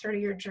about sort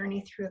of your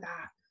journey through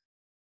that.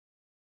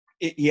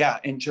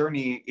 And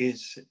journey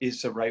is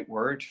the right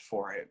word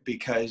for it,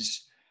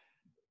 because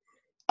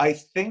I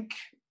think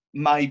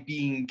my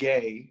being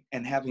gay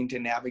and having to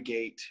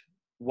navigate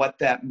what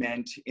that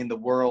meant in the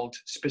world,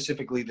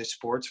 specifically the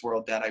sports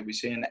world that I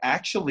was in,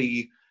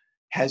 actually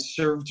has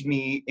served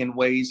me in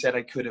ways that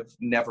I could have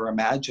never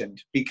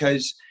imagined.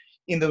 Because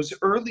in those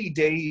early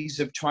days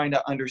of trying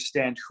to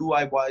understand who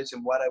I was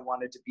and what I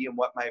wanted to be and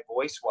what my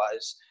voice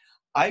was,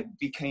 I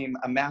became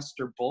a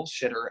master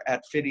bullshitter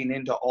at fitting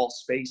into all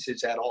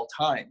spaces at all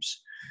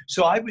times.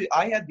 So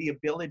I had the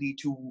ability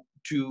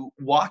to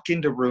walk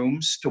into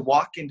rooms, to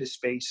walk into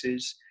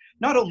spaces,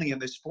 not only in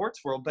the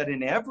sports world, but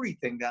in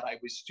everything that I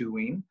was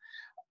doing,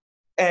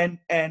 and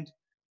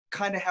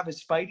kind of have a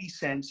spidey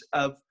sense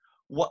of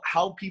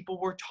how people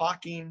were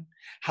talking,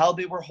 how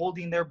they were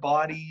holding their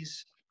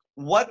bodies,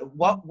 what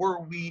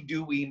were we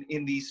doing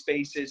in these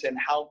spaces, and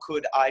how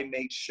could I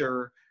make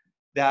sure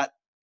that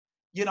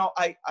you know,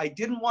 I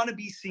didn't want to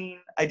be seen.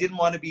 I didn't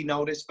want to be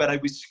noticed, but I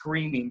was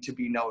screaming to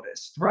be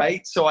noticed,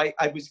 right? So I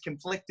was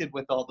conflicted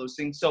with all those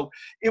things. So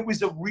it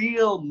was a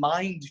real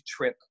mind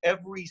trip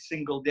every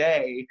single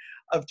day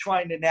of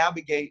trying to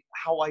navigate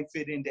how I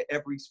fit into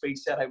every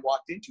space that I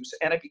walked into.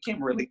 And I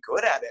became really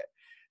good at it.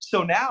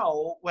 So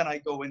now when I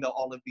go into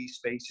all of these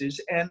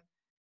spaces, and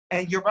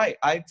you're right,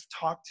 I've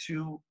talked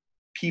to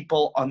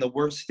people on the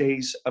worst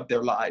days of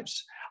their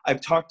lives.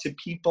 I've talked to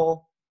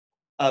people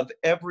of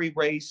every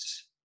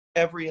race,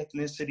 every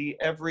ethnicity,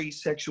 every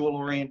sexual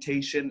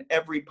orientation,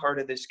 every part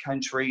of this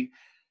country.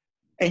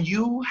 And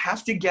you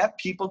have to get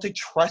people to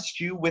trust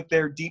you with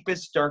their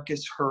deepest,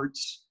 darkest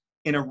hurts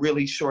in a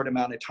really short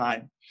amount of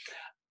time.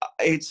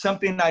 It's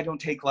something I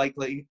don't take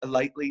lightly.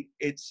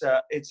 It's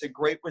a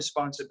great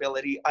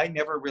responsibility. I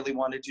never really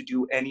wanted to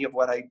do any of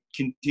what I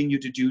continue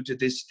to do to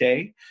this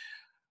day.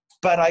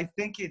 But I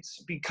think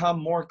it's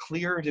become more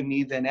clear to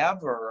me than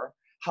ever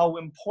how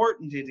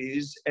important it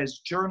is as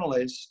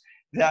journalists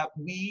that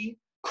we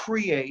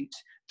create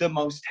the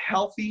most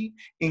healthy,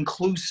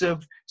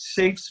 inclusive,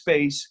 safe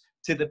space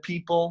to the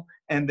people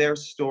and their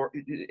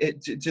story,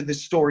 to the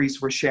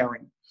stories we're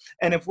sharing.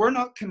 And if we're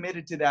not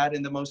committed to that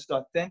in the most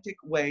authentic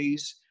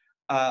ways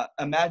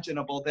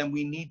imaginable, then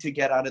we need to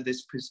get out of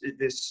this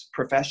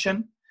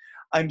profession.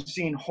 I'm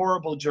seeing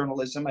horrible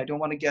journalism. I don't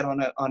want to get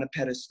on a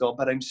pedestal,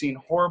 but I'm seeing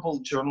horrible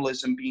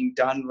journalism being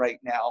done right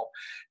now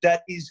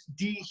that is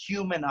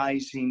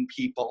dehumanizing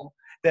people,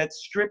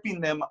 that's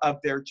stripping them of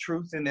their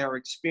truth and their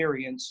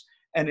experience.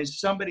 And as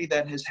somebody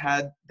that has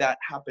had that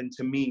happen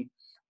to me,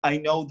 I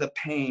know the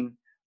pain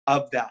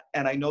of that,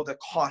 and I know the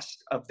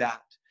cost of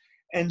that.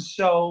 And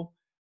so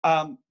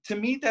to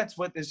me, that's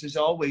what this has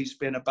always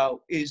been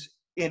about, is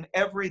in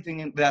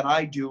everything that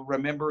I do,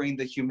 remembering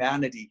the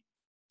humanity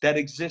that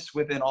exists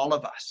within all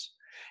of us.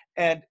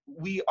 And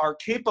we are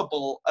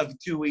capable of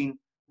doing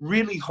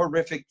really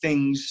horrific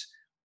things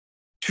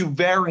to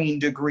varying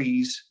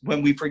degrees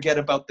when we forget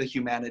about the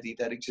humanity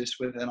that exists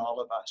within all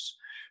of us.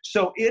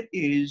 So it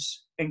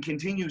is, and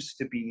continues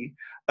to be,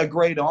 a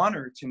great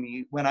honor to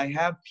me when I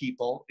have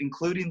people,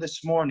 including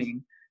this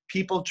morning,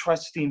 people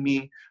trusting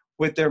me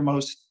with their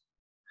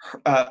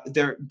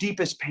their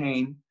deepest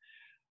pain.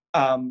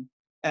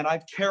 And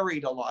I've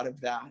carried a lot of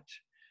that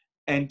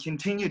and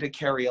continue to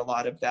carry a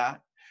lot of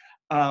that.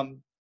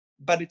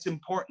 But it's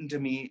important to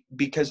me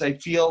because I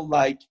feel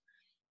like,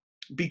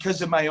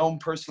 because of my own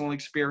personal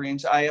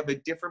experience, I have a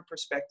different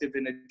perspective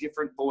and a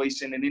different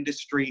voice in an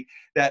industry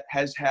that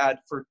has had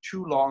for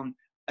too long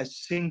a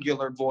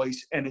singular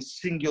voice and a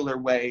singular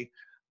way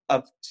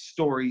of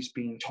stories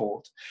being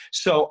told.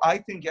 So I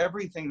think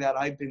everything that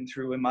I've been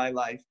through in my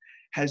life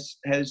has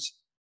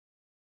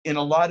in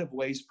a lot of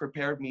ways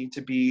prepared me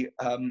to be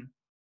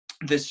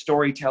the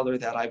storyteller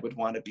that I would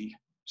want to be.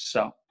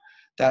 So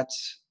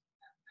that's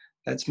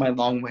my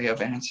long way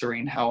of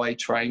answering how I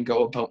try and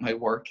go about my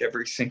work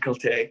every single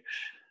day.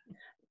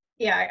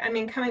 Yeah, I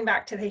mean, coming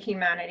back to the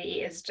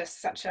humanity is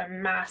just such a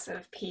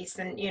massive piece.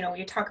 And, you know,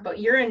 you talk about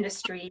your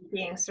industry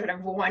being sort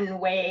of one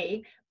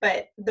way,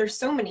 but there's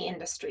so many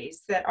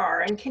industries that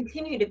are and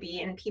continue to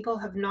be, and people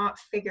have not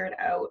figured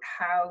out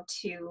how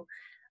to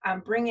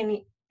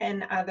bring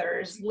in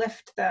others,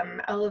 lift them,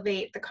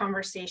 elevate the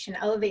conversation,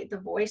 elevate the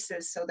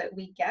voices so that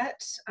we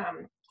get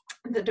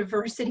the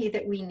diversity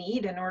that we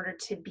need in order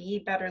to be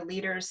better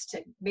leaders,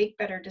 to make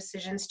better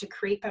decisions, to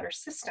create better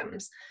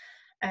systems.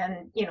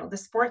 And, you know, the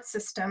sports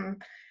system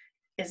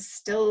is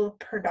still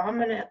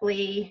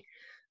predominantly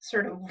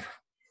sort of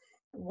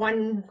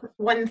one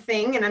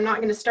thing, and I'm not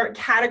going to start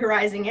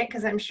categorizing it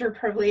because I'm sure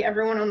probably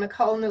everyone on the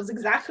call knows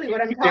exactly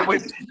what I'm talking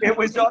about. It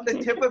was on the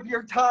tip of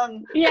your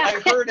tongue. Yeah.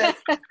 I heard it.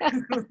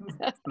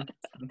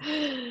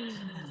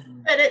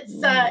 But it's,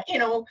 you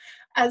know,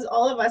 as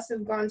all of us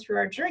have gone through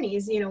our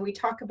journeys, you know, we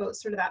talk about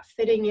sort of that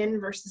fitting in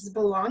versus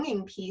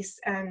belonging piece.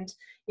 And,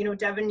 you know,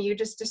 Devin, you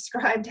just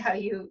described how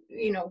you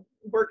know,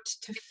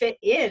 worked to fit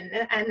in,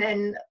 and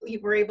then you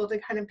were able to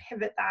kind of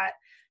pivot that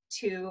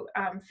to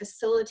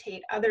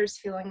facilitate others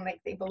feeling like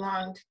they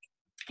belonged,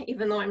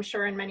 even though I'm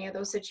sure in many of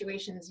those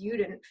situations you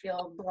didn't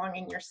feel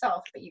belonging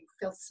yourself, but you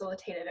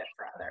facilitated it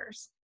for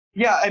others.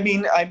 Yeah, I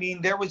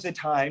mean, there was a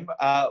time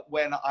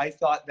when I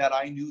thought that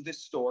I knew the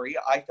story.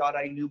 I thought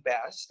I knew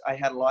best. I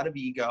had a lot of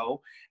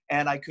ego,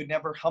 and I could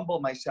never humble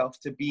myself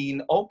to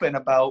being open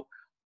about,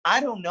 I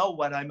don't know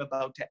what I'm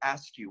about to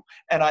ask you.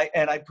 And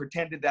I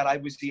pretended that I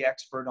was the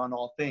expert on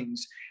all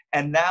things.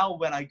 And now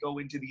when I go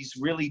into these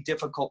really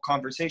difficult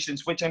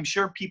conversations, which I'm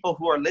sure people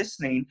who are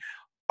listening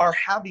are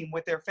having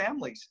with their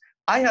families.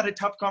 I had a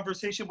tough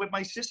conversation with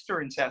my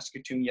sister in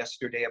Saskatoon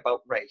yesterday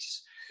about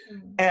race.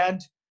 And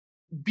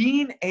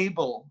being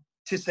able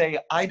to say,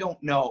 I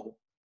don't know,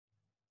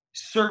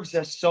 serves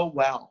us so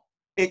well.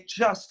 It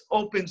just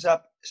opens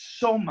up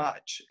so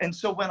much. And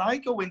so when I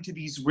go into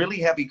these really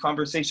heavy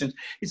conversations,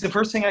 it's the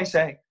first thing I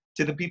say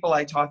to the people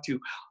I talk to.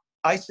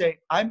 I say,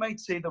 I might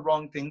say the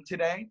wrong thing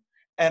today,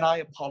 and I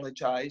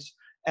apologize,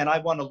 and I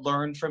want to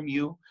learn from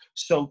you.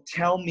 So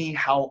tell me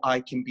how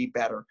I can be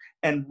better.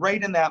 And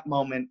right in that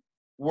moment,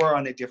 we're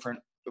on a different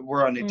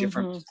we're on a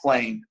different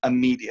plane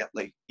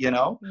immediately, you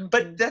know?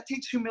 But that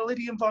takes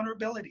humility and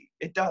vulnerability.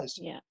 It does.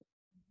 Yeah.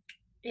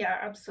 Yeah,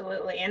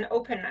 absolutely. And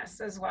openness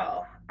as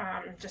well,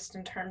 just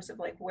in terms of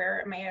like where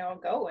it may all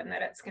go, and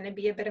that it's going to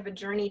be a bit of a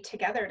journey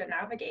together to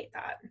navigate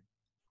that.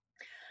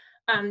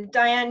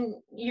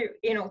 Diane, you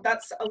know,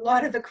 that's a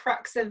lot of the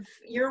crux of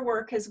your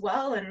work as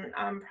well, and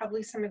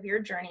probably some of your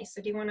journey.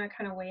 So do you want to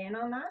kind of weigh in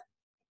on that?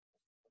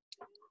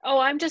 Oh,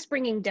 I'm just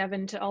bringing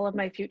Devin to all of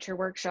my future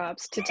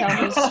workshops to tell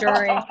his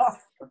story.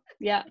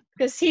 Yeah,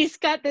 because he's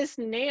got this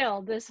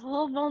nailed, this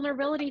whole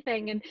vulnerability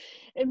thing,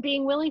 and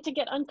being willing to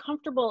get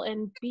uncomfortable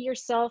and be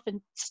yourself and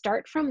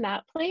start from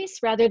that place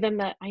rather than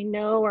that I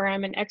know or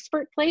I'm an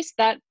expert place.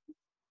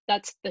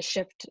 That's the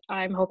shift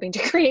I'm hoping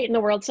to create in the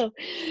world. So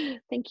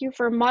thank you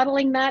for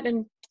modeling that,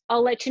 and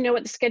I'll let you know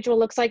what the schedule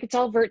looks like. It's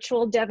all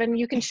virtual, Devin.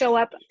 You can show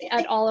up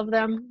at all of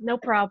them, no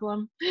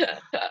problem.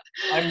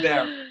 I'm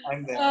there.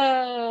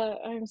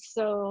 I'm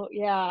so,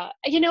 yeah.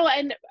 You know,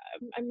 and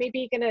I'm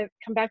maybe gonna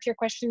come back to your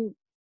question,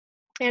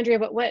 Andrea,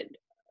 but what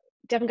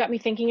Devin got me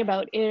thinking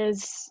about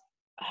is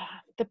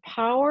the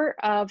power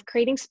of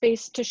creating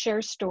space to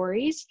share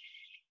stories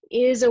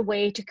is a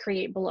way to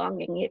create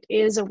belonging. It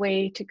is a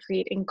way to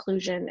create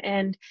inclusion.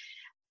 And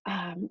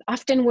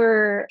often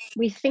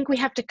we think we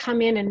have to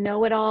come in and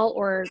know it all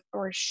or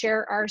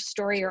share our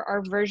story or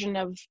our version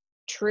of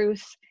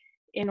truth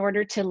in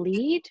order to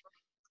lead.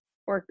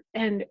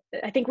 And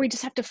I think we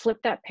just have to flip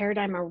that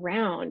paradigm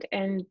around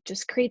and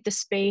just create the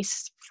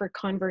space for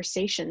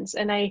conversations.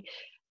 And I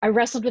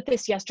wrestled with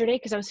this yesterday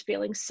because I was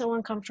feeling so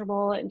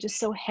uncomfortable and just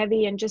so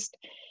heavy and just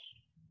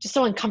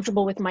so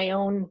uncomfortable with my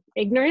own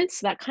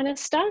ignorance, that kind of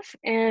stuff.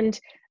 And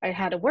I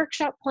had a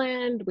workshop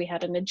planned, we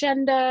had an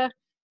agenda,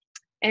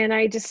 and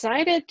I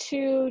decided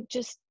to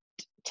just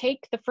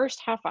take the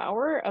first half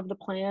hour of the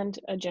planned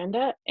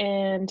agenda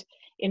and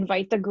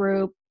invite the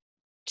group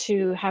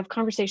to have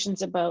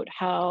conversations about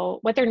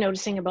what they're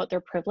noticing about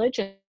their privilege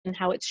and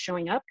how it's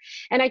showing up.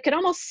 And I could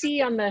almost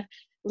see on the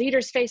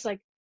leader's face, like,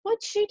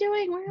 what's she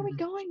doing? Where are we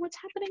going? What's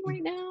happening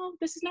right now?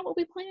 This is not what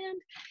we planned.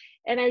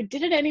 And I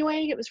did it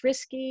anyway. It was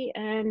risky.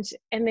 And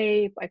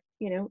they,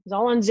 you know, it was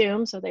all on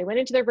Zoom. So they went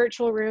into their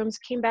virtual rooms,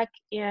 came back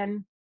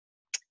in.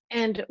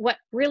 And what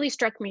really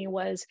struck me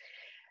was,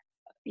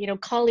 you know,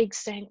 colleagues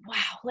saying,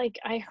 wow, like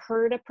I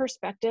heard a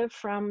perspective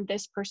from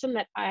this person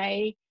that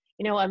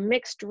you know, a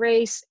mixed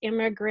race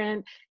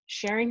immigrant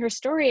sharing her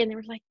story. And they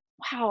were like,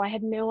 wow, I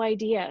had no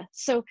idea.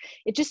 So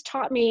it just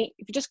taught me,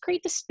 if you just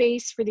create the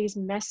space for these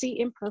messy,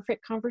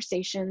 imperfect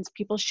conversations,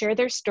 people share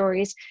their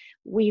stories,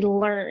 we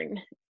learn.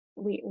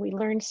 We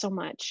learn so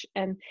much,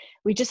 and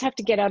we just have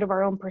to get out of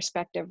our own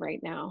perspective right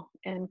now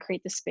and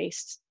create the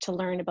space to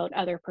learn about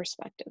other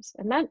perspectives.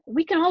 And that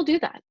we can all do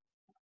that.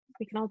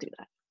 We can all do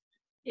that.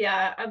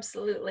 Yeah,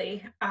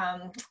 absolutely.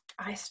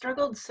 I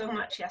struggled so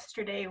much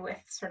yesterday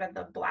with sort of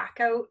the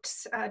blackout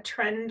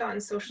trend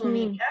on social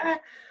media.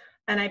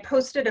 And I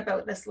posted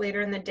about this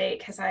later in the day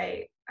because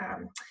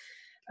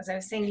as I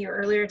was saying to you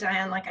earlier,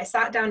 Diane, like I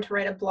sat down to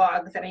write a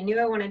blog that I knew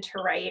I wanted to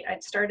write.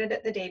 I'd started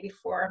it the day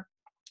before,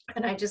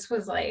 and I just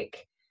was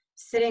like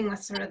sitting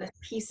with sort of this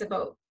piece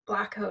about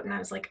blackout. And I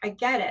was like, I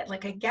get it.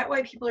 Like I get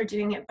why people are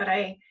doing it, but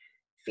I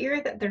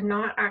fear that they're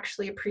not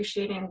actually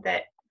appreciating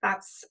that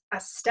that's a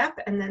step,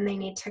 and then they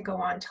need to go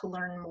on to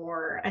learn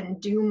more and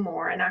do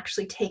more and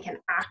actually take an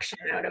action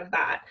out of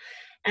that.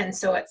 And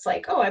so it's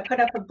like, oh, I put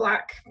up a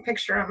black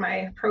picture on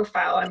my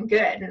profile, I'm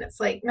good. And it's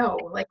like, no,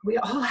 like we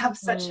all have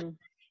such a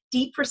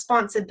deep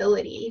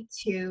responsibility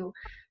to,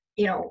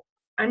 you know,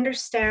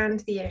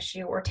 understand the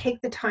issue or take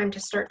the time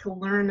to start to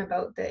learn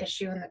about the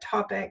issue and the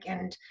topic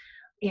and,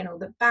 you know,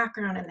 the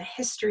background and the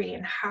history,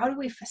 and how do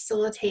we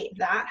facilitate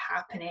that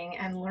happening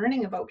and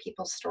learning about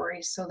people's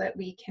stories so that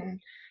we can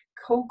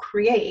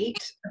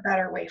co-create a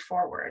better way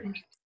forward.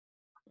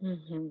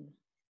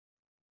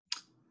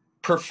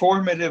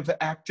 Performative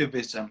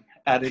activism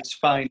at its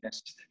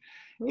finest.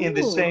 In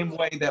the same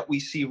way that we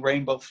see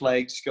rainbow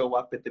flags go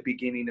up at the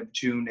beginning of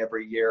June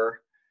every year,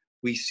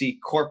 we see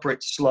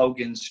corporate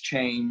slogans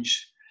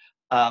change.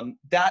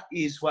 That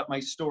is what my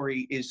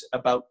story is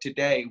about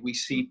today. We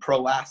see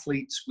pro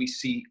athletes, we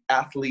see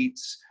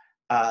athletes,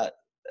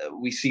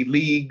 we see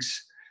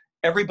leagues,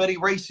 everybody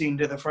racing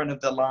to the front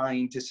of the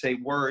line to say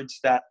words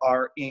that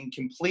are in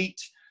complete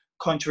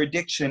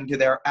contradiction to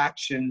their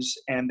actions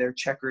and their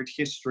checkered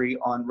history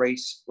on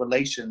race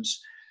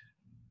relations.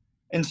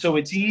 And so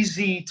it's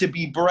easy to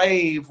be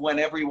brave when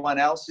everyone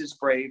else is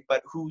brave,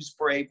 but who's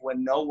brave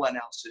when no one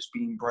else is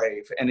being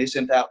brave? And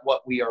isn't that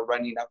what we are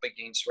running up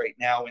against right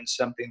now, and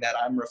something that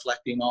I'm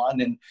reflecting on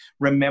and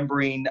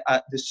remembering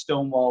the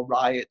Stonewall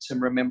riots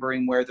and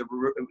remembering where the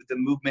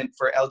movement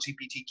for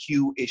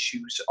LGBTQ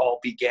issues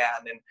all began.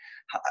 And,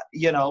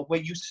 you know,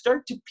 when you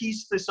start to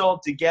piece this all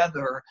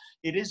together,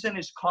 it isn't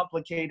as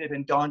complicated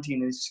and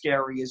daunting and as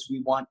scary as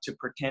we want to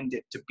pretend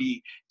it to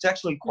be. It's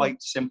actually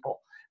quite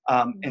simple.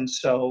 And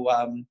so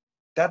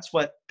that's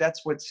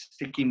what's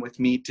sticking with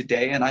me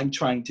today. And I'm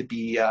trying to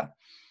be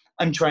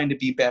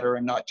better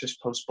and not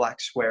just post black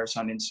squares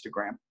on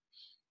Instagram.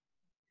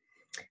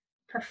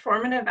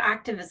 Performative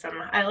activism.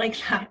 I like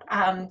that.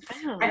 Oh.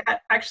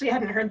 Actually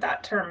hadn't heard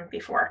that term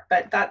before,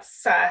 but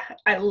that's a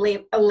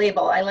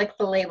label. I like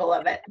the label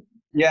of it.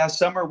 Yeah,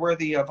 some are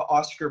worthy of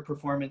Oscar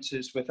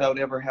performances without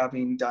ever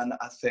having done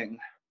a thing.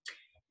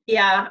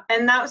 Yeah,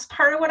 and that was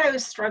part of what I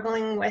was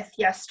struggling with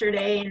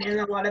yesterday, and in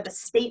a lot of the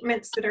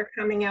statements that are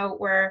coming out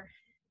where,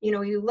 you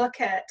know, you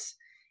look at,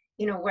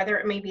 you know, whether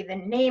it may be the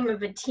name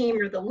of a team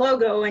or the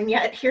logo, and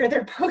yet here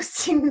they're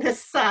posting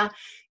this,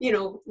 you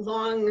know,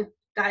 long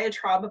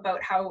diatribe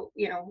about how,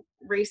 you know,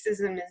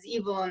 racism is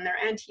evil and they're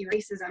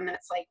anti-racism. And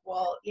it's like,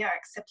 well, yeah,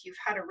 except you've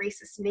had a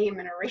racist name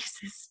and a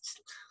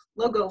racist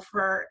logo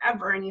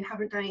forever and you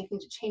haven't done anything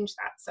to change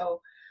that. So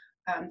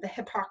the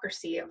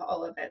hypocrisy of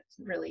all of it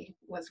really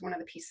was one of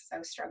the pieces I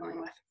was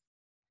struggling with.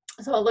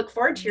 So I'll look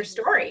forward to your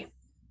story.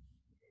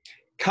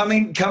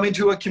 Coming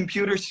to a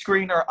computer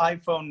screen or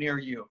iPhone near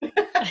you.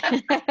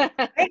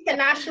 I think the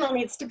National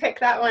needs to pick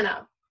that one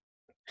up.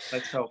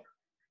 Let's hope.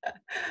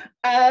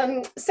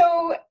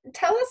 So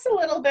tell us a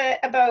little bit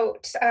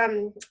about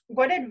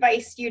what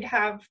advice you'd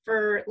have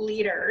for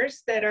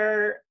leaders that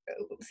are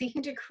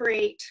seeking to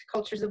create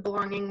cultures of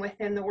belonging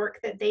within the work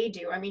that they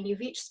do. I mean,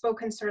 you've each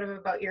spoken sort of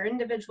about your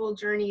individual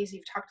journeys,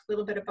 you've talked a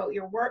little bit about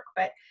your work,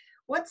 but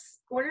what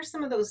are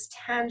some of those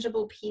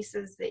tangible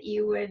pieces that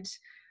you would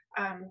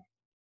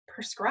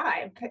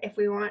prescribe if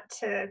we want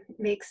to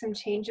make some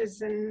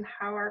changes in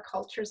how our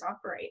cultures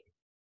operate?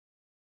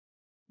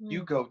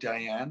 You go,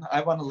 Diane.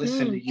 I want to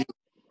listen to you.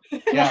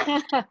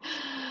 Yeah.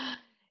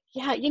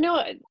 Yeah, you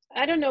know,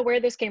 I don't know where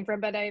this came from,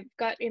 but I've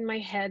got in my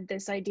head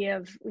this idea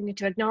of we need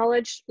to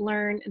acknowledge,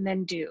 learn, and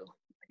then do,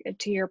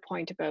 to your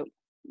point about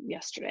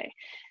yesterday.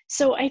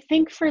 So I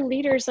think for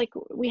leaders, like,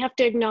 we have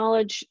to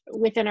acknowledge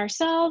within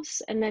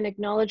ourselves and then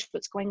acknowledge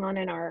what's going on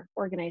in our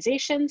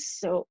organizations.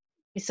 So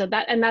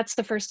that, and that's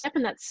the first step,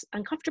 and that's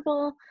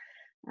uncomfortable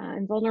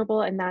and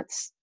vulnerable, and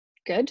that's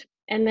good.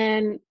 And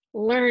then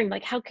learn,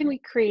 like, how can we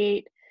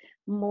create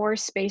more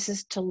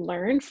spaces to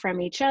learn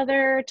from each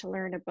other, to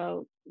learn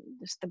about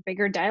just the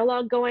bigger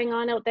dialogue going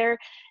on out there.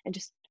 And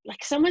just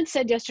like someone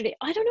said yesterday,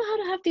 I don't know how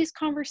to have these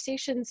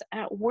conversations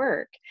at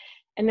work.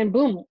 And then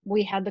boom,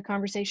 we had the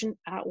conversation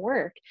at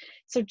work.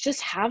 So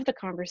just have the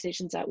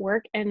conversations at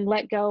work and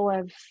let go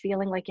of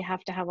feeling like you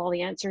have to have all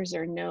the answers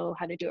or know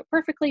how to do it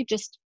perfectly.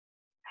 Just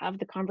have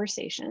the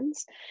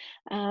conversations.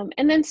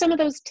 And then some of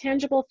those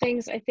tangible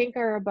things I think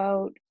are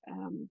about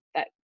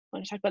that.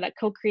 When I talk about that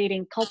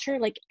co-creating culture,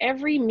 like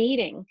every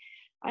meeting,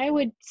 I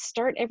would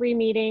start every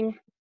meeting,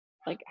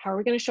 like, how are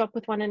we going to show up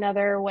with one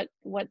another?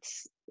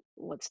 What's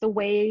the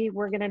way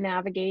we're going to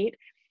navigate?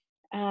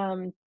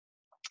 And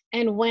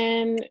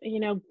when, you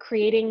know,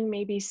 creating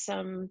maybe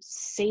some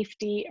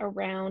safety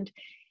around,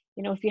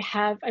 you know, if you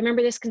have, I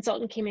remember this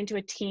consultant came into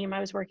a team I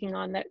was working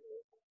on that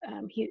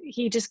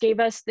he just gave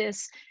us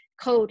this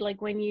code,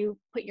 like when you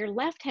put your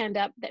left hand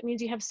up, that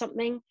means you have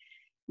something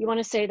you want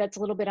to say that's a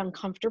little bit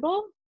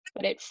uncomfortable,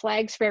 but it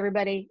flags for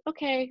everybody,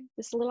 okay,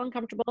 this is a little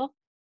uncomfortable,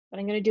 but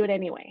I'm going to do it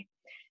anyway.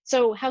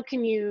 So how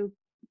can you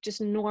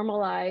just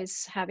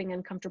normalize having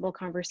uncomfortable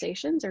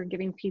conversations or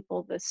giving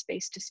people the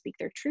space to speak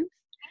their truth?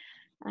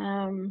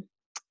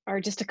 Are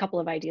just a couple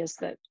of ideas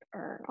that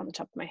are on the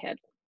top of my head.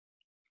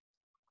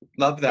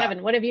 Love that.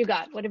 Devin, what have you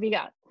got? What have you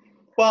got?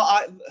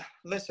 Well,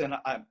 listen,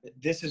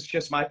 this is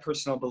just my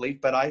personal belief,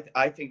 but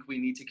I think we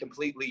need to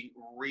completely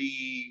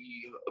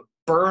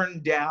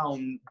burn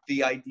down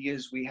the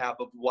ideas we have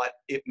of what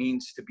it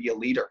means to be a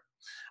leader.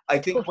 I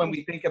think when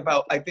we think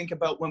about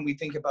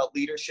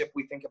leadership,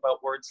 we think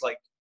about words like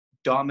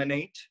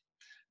dominate,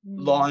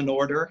 law and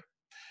order,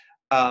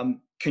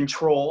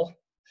 control.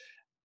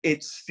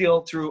 It's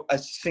still through a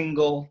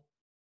single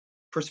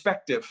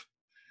perspective.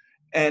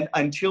 And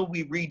until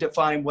we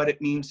redefine what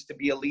it means to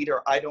be a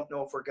leader, I don't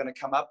know if we're going to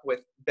come up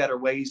with better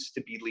ways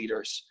to be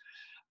leaders.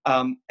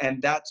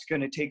 And that's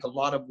going to take a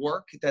lot of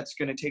work. That's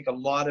going to take a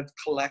lot of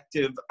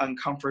collective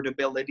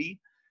uncomfortability.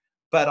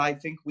 But I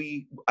think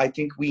we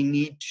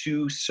need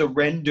to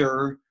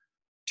surrender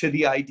to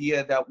the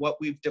idea that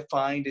what we've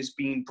defined as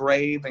being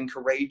brave and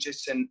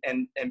courageous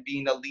and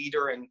being a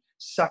leader and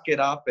suck it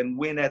up and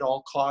win at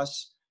all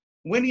costs.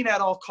 Winning at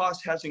all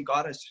costs hasn't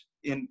got us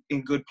in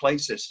good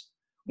places.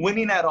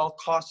 Winning at all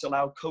costs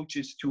allowed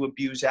coaches to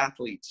abuse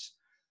athletes.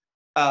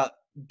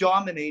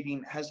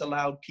 Dominating has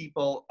allowed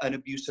people an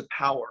abuse of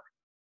power.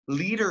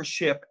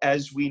 Leadership,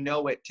 as we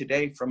know it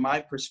today, from my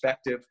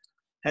perspective,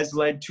 has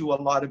led to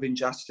a lot of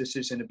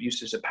injustices and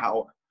abuses of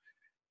power.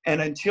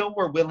 And until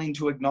we're willing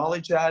to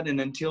acknowledge that,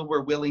 and until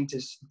we're willing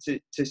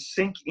to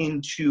sink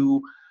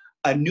into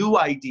a new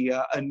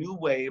idea, a new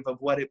wave of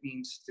what it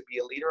means to be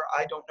a leader,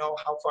 I don't know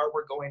how far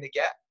we're going to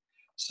get.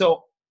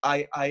 So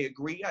I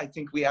agree. I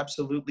think we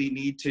absolutely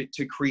need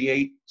to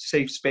create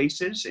safe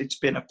spaces. It's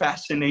been a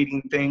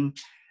fascinating thing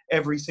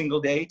every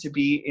single day to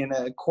be in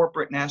a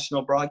corporate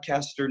national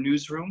broadcaster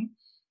newsroom,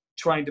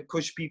 trying to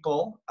push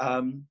people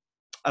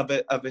of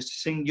a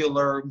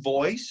singular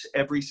voice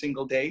every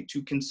single day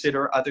to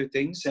consider other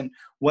things. And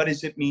what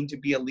does it mean to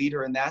be a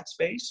leader in that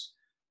space?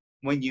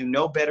 When you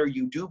know better,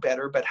 you do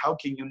better. But how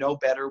can you know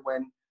better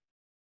when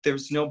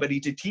there's nobody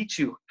to teach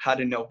you how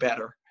to know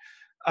better.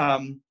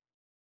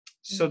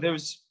 So to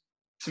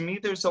me,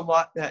 there's a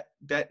lot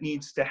that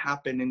needs to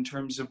happen in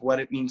terms of what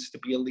it means to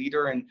be a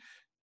leader. And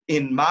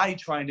in my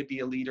trying to be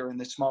a leader in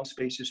the small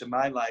spaces of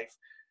my life,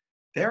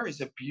 there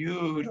is a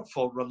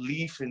beautiful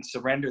relief and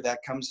surrender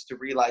that comes to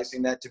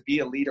realizing that to be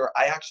a leader,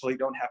 I actually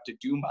don't have to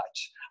do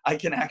much. I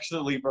can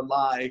actually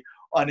rely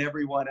on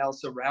everyone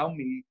else around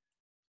me.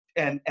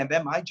 And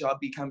then my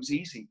job becomes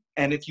easy.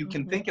 And if you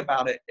can think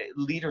about it,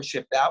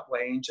 leadership that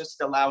way, and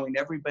just allowing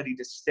everybody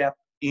to step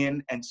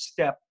in and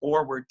step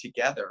forward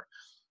together,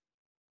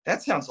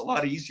 that sounds a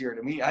lot easier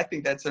to me. I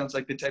think that sounds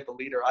like the type of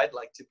leader I'd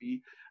like to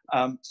be.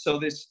 So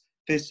this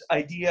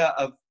idea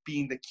of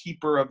being the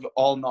keeper of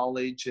all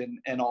knowledge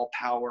and all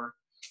power,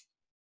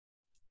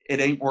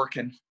 it ain't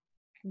working.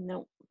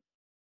 No.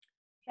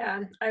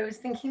 Yeah, I was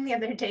thinking the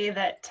other day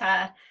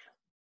that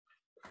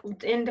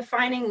in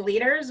defining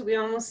leaders, we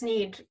almost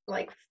need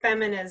like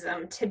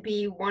feminism to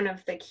be one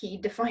of the key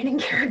defining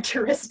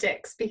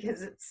characteristics,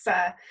 because it's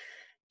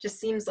just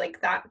seems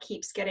like that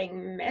keeps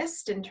getting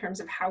missed in terms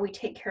of how we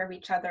take care of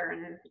each other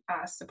and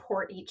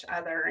support each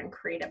other and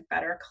create a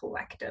better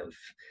collective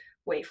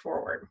way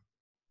forward.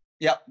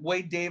 Yeah,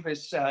 Wade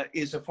Davis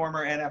is a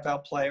former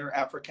NFL player,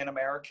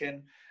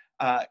 African-American,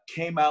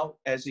 came out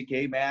as a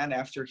gay man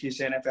after his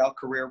NFL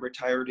career,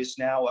 retired, is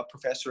now a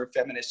professor of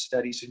feminist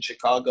studies in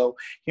Chicago.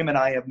 Him and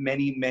I have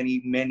many,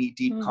 many, many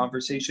deep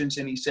conversations,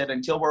 and he said,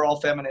 until we're all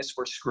feminists,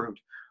 we're screwed.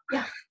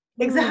 Yeah,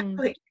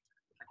 exactly.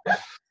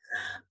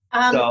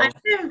 I'm going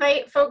to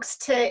invite folks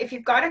to, if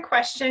you've got a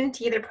question,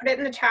 to either put it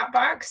in the chat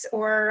box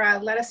or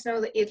let us know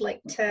that you'd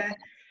like to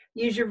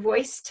use your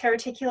voice to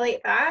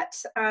articulate that.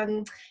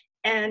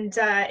 And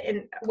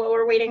while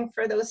we're waiting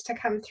for those to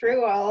come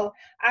through, I'll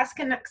ask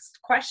a next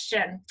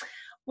question.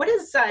 What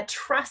does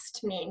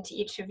trust mean to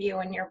each of you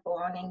in your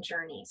belonging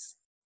journeys?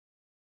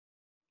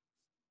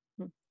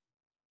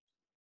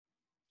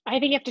 I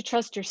think you have to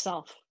trust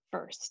yourself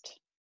first.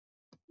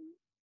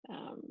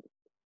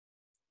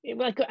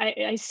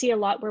 I see a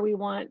lot where we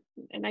want,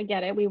 and I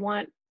get it, we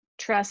want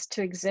trust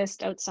to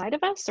exist outside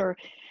of us, or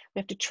we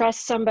have to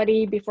trust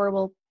somebody before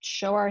we'll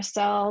show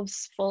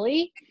ourselves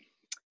fully.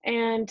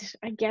 And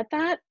I get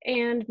that.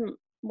 And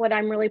what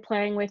I'm really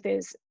playing with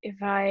is if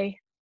I,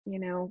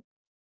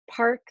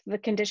 park the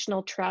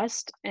conditional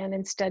trust and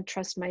instead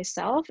trust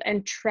myself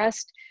and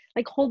trust,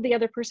 like hold the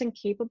other person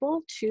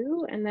capable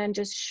too, and then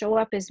just show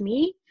up as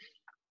me,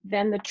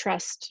 then the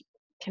trust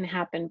can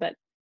happen. But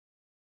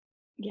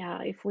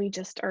yeah, if we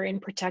just are in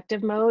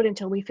protective mode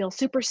until we feel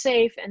super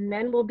safe and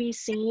then we'll be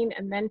seen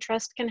and then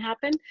trust can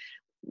happen,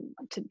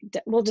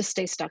 we'll just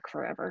stay stuck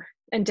forever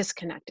and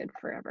disconnected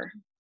forever.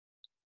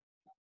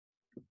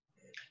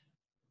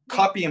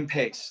 Copy and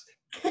paste.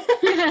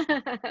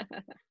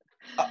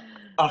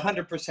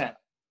 100%.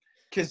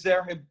 Because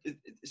there have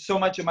so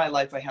much of my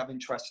life I haven't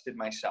trusted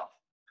myself.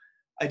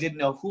 I didn't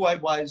know who I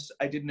was.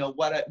 I didn't know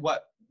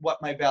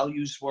what my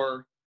values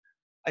were.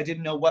 I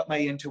didn't know what my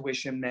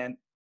intuition meant.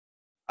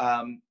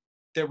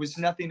 There was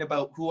nothing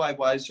about who I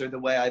was or the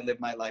way I lived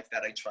my life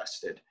that I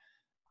trusted.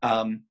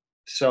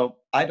 So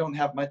I don't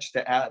have much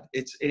to add.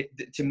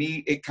 To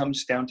me, it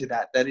comes down to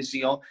that. That is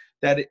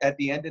that at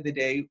the end of the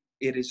day,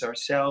 it is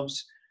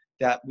ourselves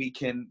that we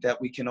can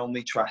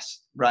only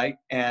trust, right?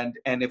 And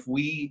if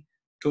we,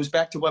 goes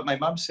back to what my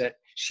mom said,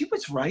 she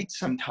was right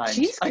sometimes.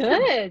 She's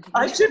good.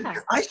 I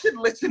should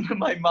listen to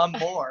my mom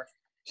more.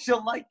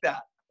 She'll like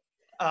that.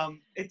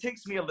 It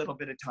takes me a little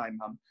bit of time,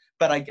 Mom,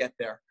 but I get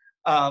there.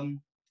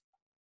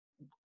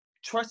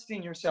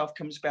 Trusting yourself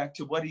comes back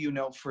to, what do you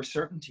know for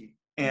certainty?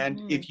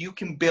 And if you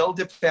can build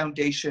a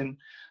foundation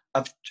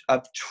of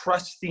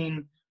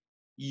trusting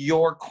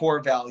your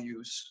core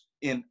values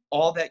in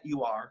all that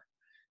you are,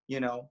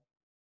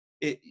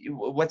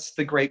 what's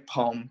the great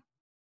poem?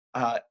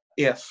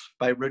 If,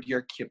 by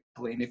Rudyard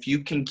Kipling. If you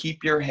can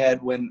keep your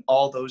head when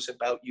all those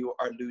about you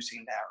are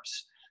losing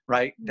theirs,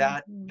 right?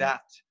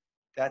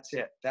 That's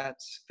it.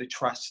 That's the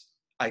trust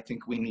I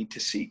think we need to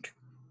seek.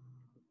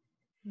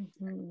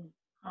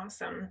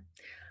 Awesome.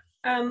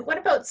 What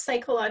about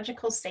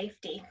psychological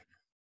safety?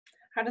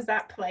 How does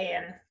that play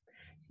in?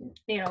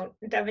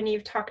 Devin,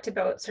 you've talked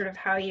about sort of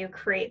how you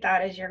create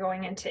that as you're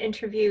going into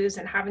interviews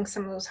and having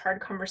some of those hard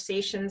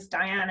conversations.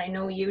 Diane, I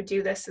know you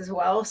do this as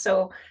well.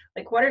 So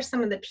like, what are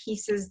some of the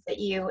pieces that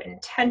you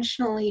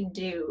intentionally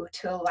do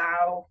to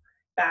allow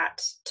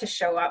that to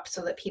show up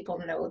so that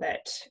people know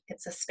that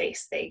it's a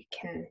space they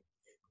can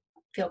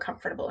feel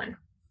comfortable in?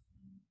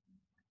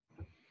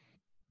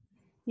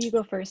 You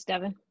go first,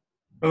 Devin.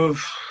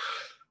 Oof.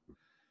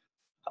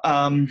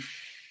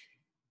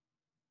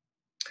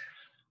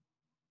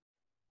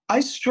 I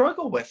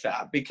struggle with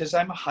that because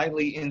I'm a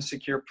highly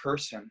insecure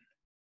person.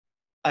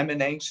 I'm an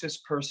anxious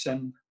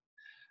person.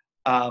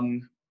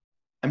 I'm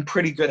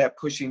pretty good at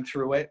pushing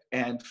through it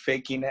and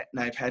faking it,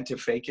 and I've had to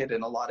fake it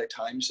in a lot of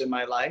times in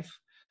my life.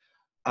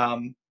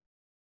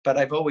 But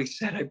I've always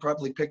said I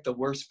probably picked the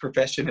worst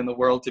profession in the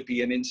world to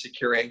be an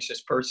insecure,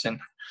 anxious person,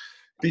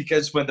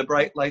 because when the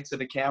bright lights of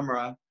the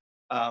camera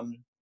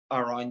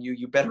are on you,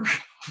 you better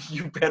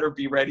you better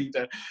be ready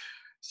to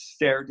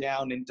stare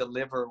down and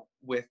deliver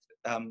with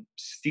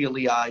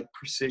steely-eyed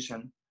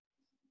precision.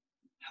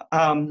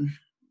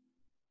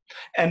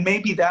 And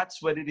maybe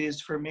that's what it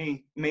is for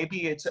me.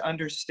 Maybe it's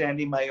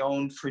understanding my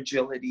own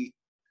fragility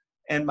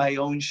and my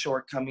own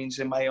shortcomings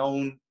and my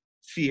own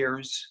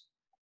fears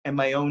and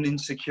my own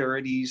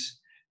insecurities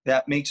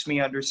that makes me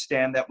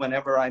understand that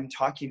whenever I'm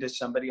talking to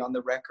somebody on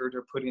the record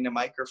or putting a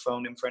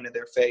microphone in front of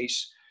their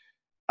face,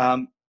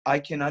 I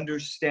can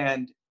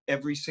understand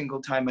every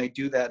single time I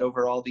do that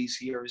over all these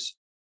years,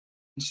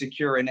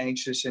 insecure and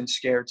anxious and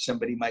scared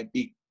somebody might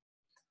be.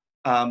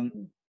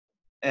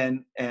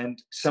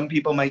 And some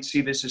people might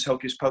see this as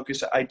hocus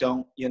pocus. I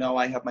don't,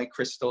 I have my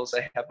crystals,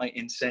 I have my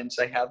incense,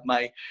 I have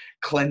my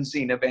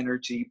cleansing of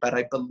energy, but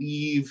I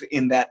believe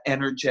in that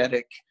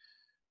energetic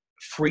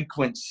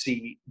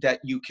frequency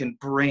that you can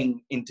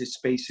bring into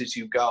spaces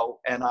you go.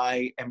 And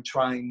I am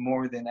trying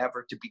more than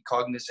ever to be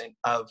cognizant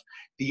of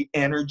the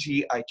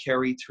energy I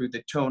carry through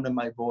the tone of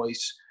my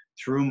voice,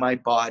 through my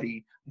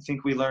body. I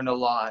think we learn a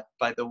lot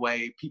by the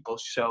way people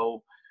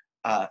show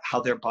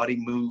how their body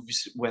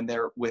moves when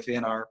they're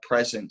within our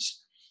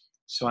presence.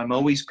 So I'm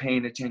always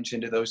paying attention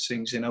to those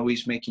things and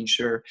always making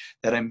sure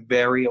that I'm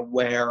very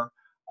aware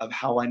of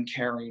how I'm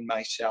carrying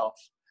myself,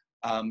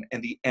 and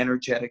the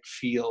energetic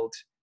field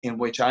in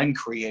which I'm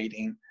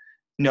creating,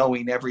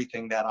 knowing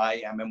everything that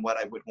I am and what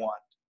I would want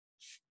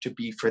to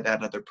be for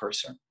that other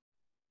person.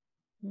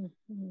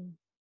 Mm-hmm.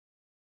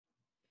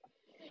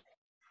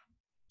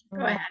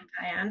 Go ahead,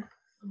 Diane.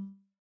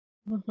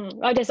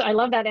 Mm-hmm. I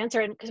love that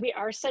answer, and because we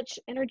are such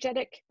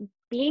energetic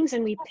beings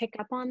and we pick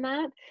up on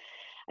that.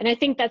 And I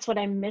think that's what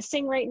I'm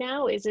missing right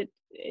now is it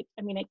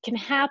can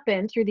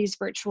happen through these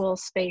virtual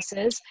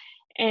spaces,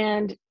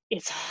 and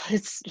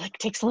it's like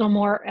takes a little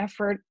more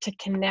effort to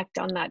connect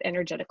on that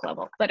energetic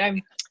level. But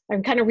I'm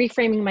kind of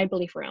reframing my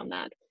belief around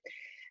that.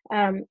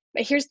 But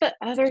here's the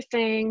other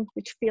thing,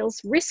 which feels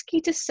risky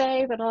to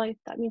say, but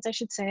that means I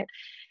should say it.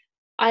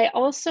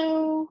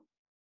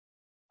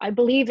 I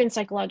believe in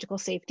psychological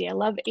safety. I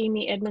love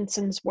Amy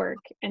Edmondson's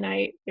work, and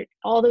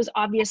all those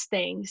obvious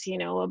things,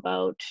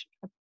 about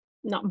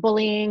not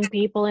bullying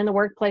people in the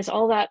workplace,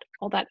 all that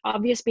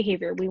obvious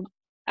behavior. We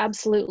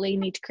absolutely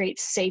need to create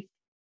safe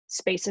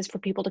spaces for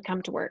people to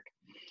come to work.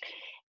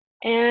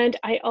 And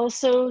I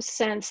also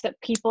sense that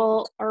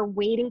people are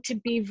waiting to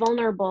be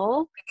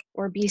vulnerable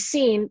or be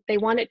seen. They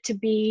want it to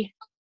be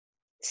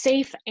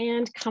safe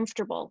and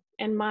comfortable.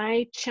 And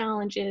my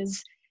challenge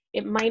is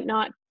it might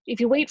not,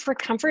 if you wait for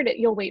comfort,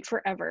 you'll wait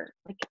forever.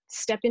 Like,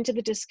 step into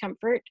the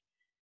discomfort.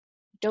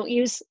 Don't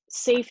use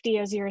safety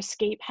as your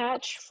escape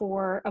hatch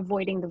for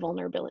avoiding the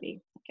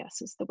vulnerability, I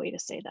guess is the way to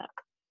say that.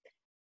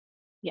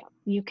 Yeah,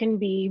 you can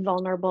be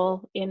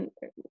vulnerable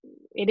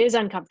it is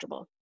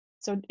uncomfortable.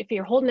 So if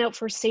you're holding out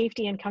for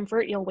safety and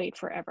comfort, you'll wait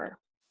forever.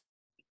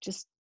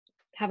 Just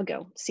have a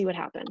go, see what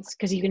happens.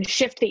 Because you can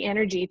shift the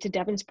energy, to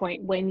Devin's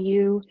point, when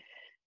you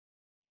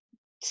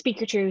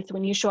speak your truth,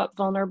 when you show up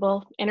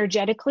vulnerable,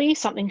 energetically,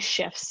 something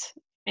shifts.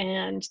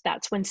 And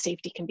that's when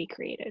safety can be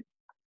created.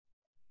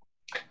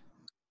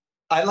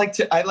 I like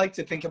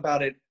to think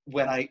about it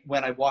when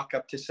I walk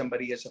up to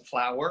somebody as a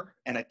flower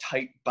and a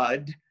tight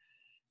bud,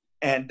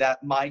 and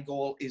that my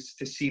goal is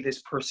to see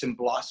this person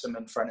blossom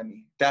in front of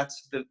me.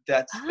 That's the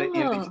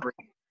imagery.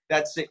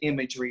 That's the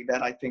imagery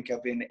that I think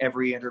of in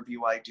every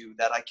interview I do,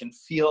 that I can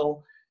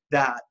feel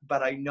that,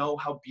 but I know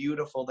how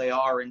beautiful they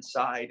are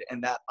inside,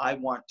 and that I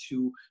want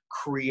to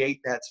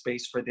create that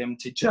space for them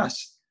to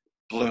just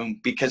bloom,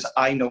 because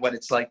I know what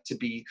it's like to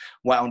be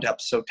wound up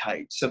so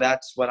tight. So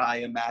that's what I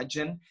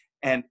imagine.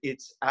 And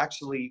it's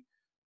actually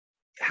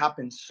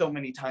happened so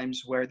many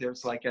times where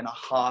there's like an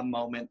aha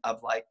moment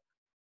of like,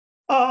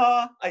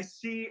 I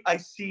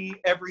see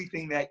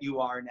everything that you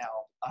are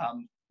now.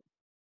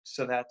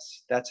 So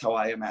that's how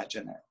I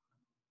imagine it.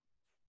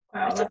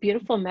 Wow, that's a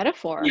beautiful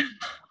metaphor.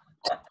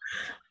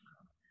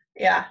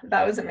 Yeah,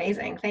 that was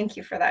amazing. Thank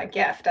you for that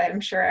gift. I'm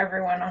sure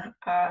everyone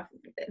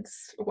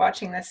that's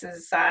watching this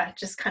is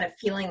just kind of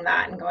feeling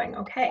that and going,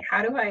 okay,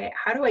 how do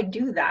I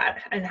do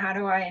that? And how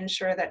do I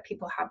ensure that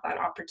people have that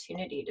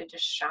opportunity to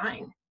just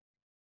shine?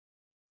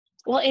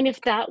 Well, and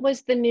if that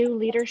was the new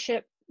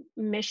leadership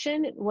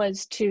mission,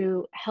 was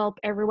to help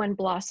everyone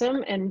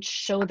blossom and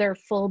show their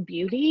full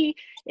beauty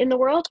in the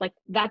world, like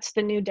that's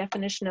the new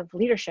definition of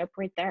leadership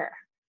right there.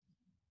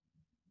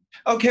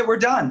 Okay, we're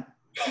done.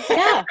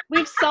 Yeah,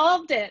 we've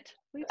solved it.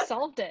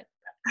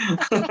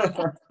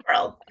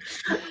 World.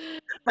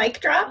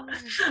 Mic drop.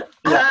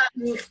 Yeah.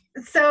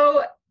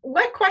 So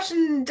what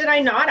question did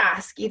I not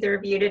ask either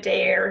of you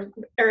today, or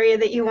area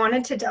that you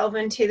wanted to delve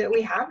into that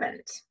we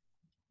haven't?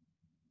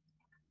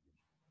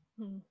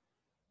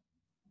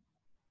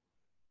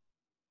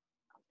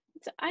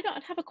 So I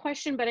don't have a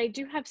question, but I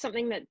do have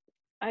something that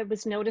I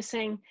was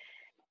noticing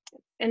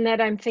and that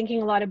I'm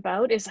thinking a lot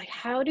about is like,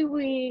 how do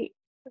we,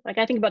 like,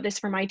 I think about this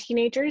for my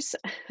teenagers,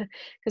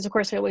 because of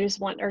course we always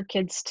want our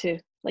kids to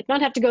like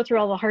not have to go through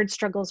all the hard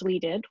struggles we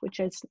did, which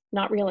is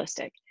not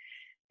realistic.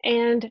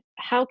 And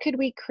how could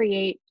we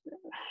create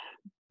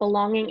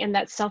belonging and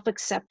that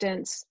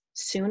self-acceptance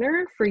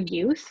sooner for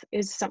youth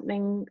is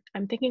something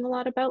I'm thinking a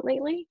lot about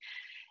lately.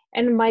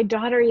 And my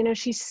daughter, you know,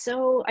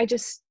 I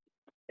just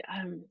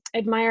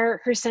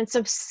admire her sense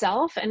of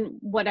self. And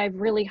what I've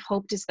really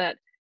hoped is that,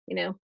 you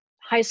know,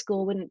 high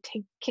school wouldn't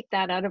kick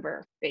that out of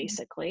her,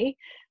 basically.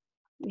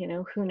 You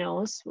know, who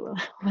knows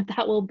what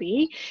that will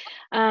be.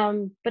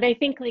 But I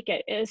think like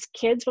as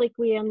kids, like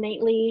we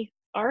innately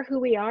are who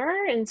we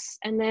are. And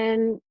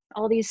then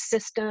all these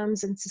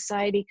systems and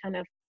society kind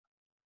of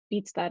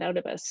beats that out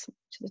of us,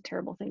 which is a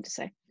terrible thing to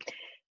say.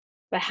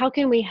 But how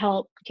can we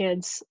help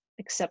kids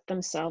accept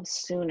themselves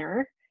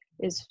sooner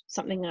is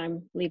something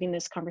I'm leaving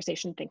this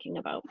conversation thinking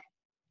about.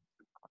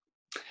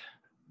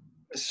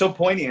 So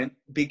poignant,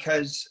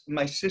 because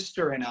my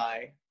sister and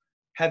I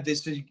had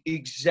this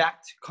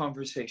exact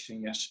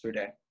conversation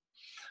yesterday.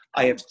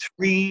 I have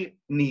 3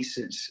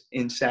 nieces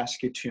in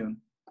Saskatoon,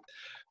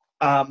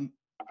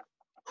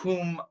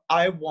 whom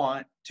I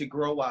want to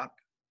grow up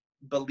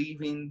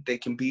believing they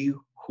can be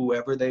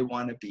whoever they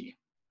want to be,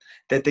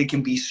 that they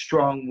can be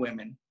strong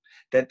women,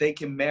 that they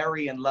can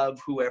marry and love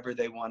whoever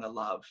they want to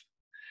love,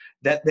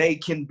 that they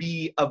can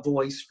be a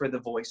voice for the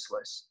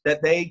voiceless,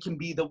 that they can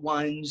be the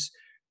ones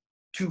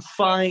to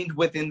find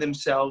within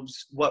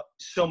themselves what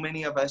so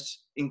many of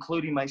us,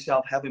 including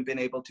myself, haven't been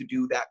able to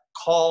do, that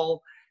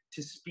call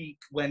to speak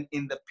when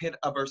in the pit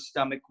of our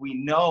stomach we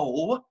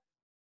know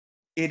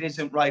it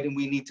isn't right and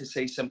we need to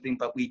say something,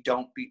 but we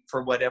don't,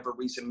 for whatever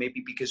reason,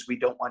 maybe because we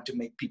don't want to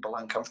make people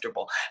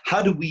uncomfortable.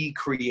 How do we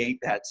create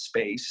that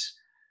space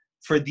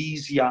for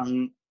these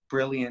young,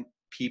 brilliant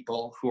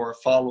people who are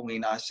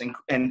following us?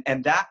 And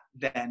that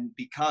then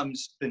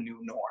becomes the new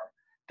norm.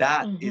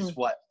 That is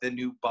what the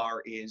new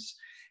bar is.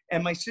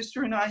 And my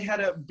sister and I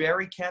had a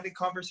very candid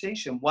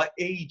conversation. What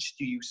age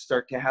do you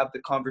start to have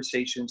the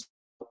conversations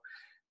about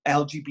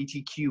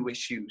LGBTQ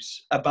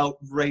issues, about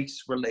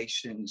race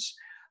relations,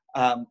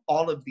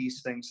 all of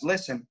these things?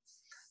 Listen,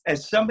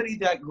 as somebody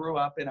that grew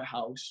up in a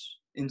house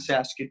in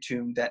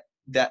Saskatoon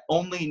that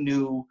only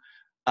knew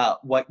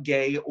what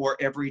gay or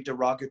every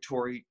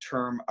derogatory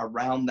term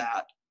around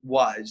that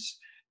was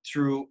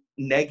through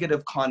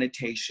negative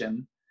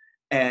connotation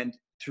and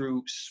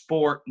through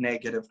sport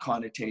negative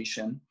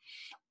connotation,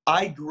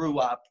 I grew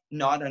up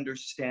not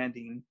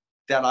understanding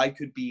that I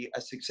could be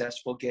a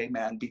successful gay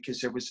man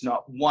because there was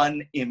not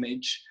one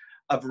image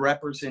of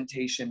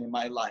representation in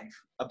my life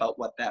about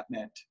what that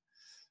meant.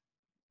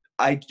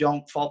 I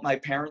don't fault my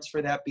parents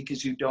for that,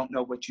 because you don't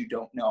know what you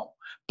don't know.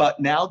 But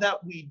now that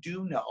we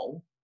do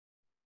know,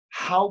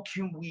 how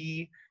can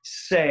we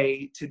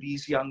say to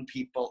these young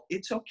people,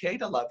 it's okay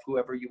to love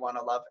whoever you want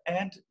to love?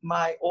 And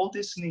my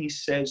oldest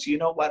niece says, you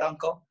know what,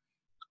 Uncle?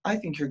 I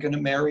think you're going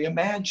to marry a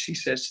man, she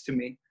says to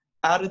me,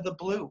 out of the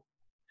blue.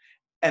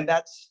 And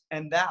that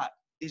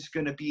is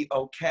going to be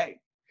okay.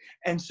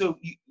 And so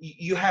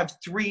you have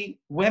 3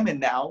 women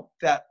now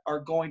that are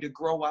going to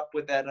grow up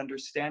with that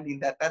understanding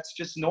that that's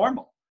just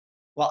normal.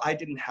 Well, I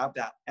didn't have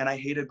that, and I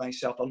hated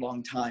myself a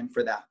long time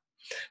for that.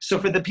 So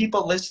for the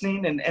people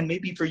listening, and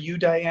maybe for you,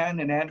 Diane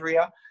and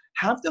Andrea,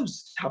 have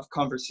those tough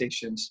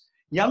conversations.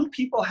 Young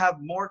people have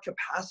more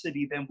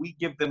capacity than we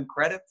give them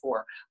credit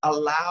for.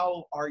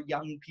 Allow our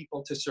young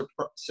people to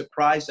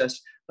surprise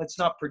us. Let's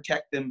not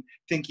protect them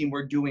thinking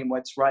we're doing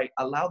what's right.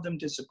 Allow them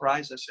to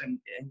surprise us, and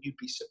you'd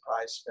be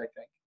surprised, I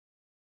think.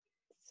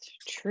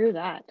 True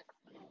that.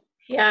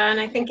 Yeah, and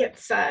I think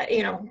it's,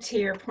 you know, to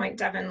your point,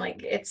 Devin, like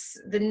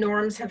the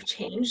norms have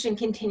changed and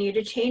continue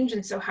to change.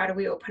 And so how do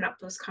we open up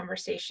those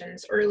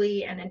conversations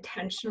early and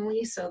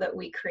intentionally so that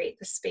we create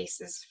the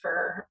spaces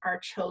for our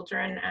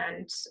children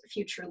and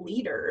future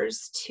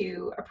leaders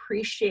to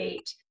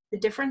appreciate the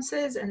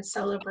differences and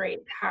celebrate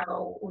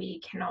how we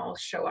can all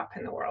show up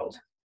in the world?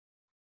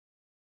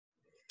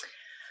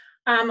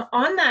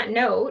 On that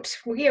note,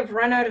 we have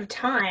run out of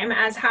time,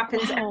 as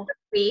happens every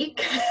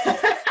week.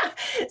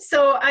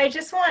 So I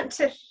just want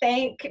to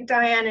thank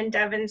Diane and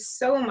Devin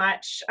so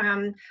much.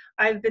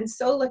 I've been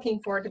so looking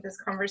forward to this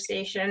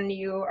conversation.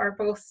 You are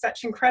both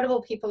such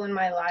incredible people in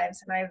my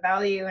lives, and I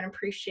value and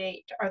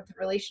appreciate the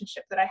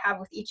relationship that I have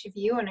with each of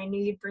you, and I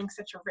knew you'd bring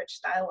such a rich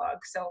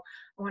dialogue. So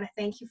I want to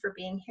thank you for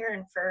being here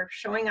and for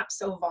showing up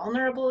so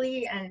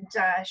vulnerably and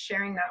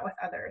sharing that with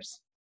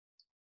others.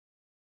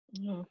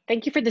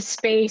 Thank you for the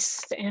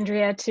space,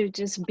 Andrea, to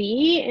just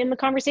be in the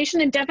conversation.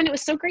 And Devin, it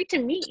was so great to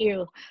meet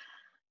you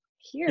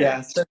here.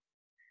 Yeah,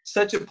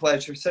 such a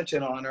pleasure, such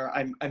an honor.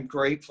 I'm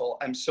grateful.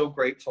 I'm so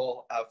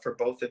grateful for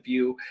both of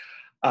you.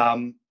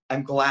 I'm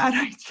glad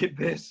I did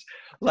this.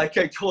 Like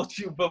I told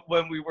you, but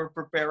when we were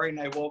preparing,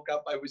 I woke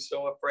up, I was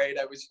so afraid.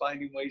 I was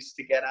finding ways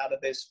to get out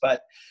of this.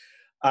 But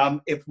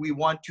if we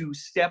want to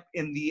step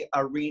in the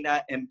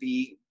arena and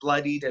be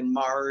bloodied and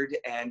marred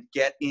and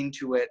get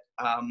into it,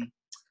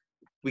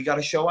 we got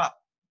to show up.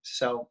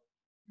 So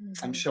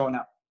I'm showing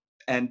up.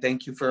 And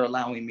thank you for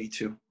allowing me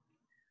to.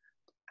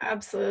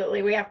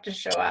 Absolutely. We have to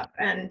show up.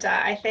 And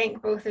I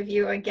thank both of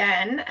you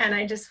again. And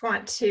I just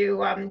want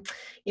to,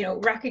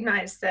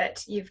 recognize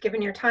that you've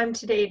given your time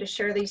today to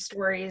share these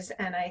stories.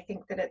 And I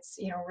think that it's,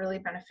 really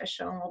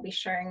beneficial. And we'll be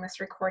sharing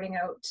this recording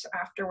out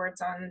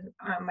afterwards on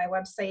my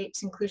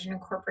website,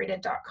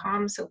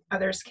 inclusionincorporated.com, so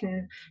others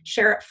can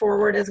share it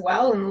forward as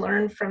well and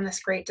learn from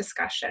this great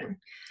discussion.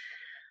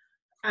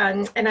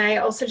 And I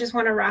also just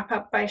want to wrap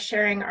up by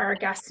sharing our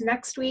guests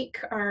next week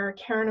are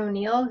Karen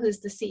O'Neill, who's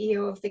the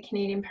CEO of the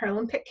Canadian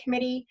Paralympic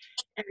Committee,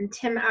 and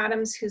Tim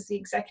Adams, who's the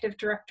Executive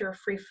Director of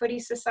Free Footy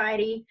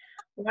Society.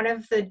 One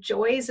of the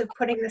joys of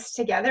putting this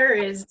together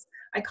is,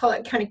 I call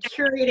it kind of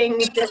curating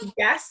the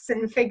guests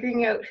and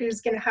figuring out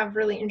who's going to have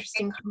really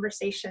interesting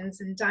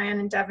conversations. And Diane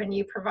and Devin,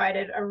 you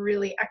provided a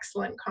really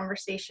excellent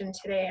conversation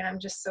today, and I'm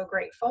just so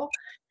grateful.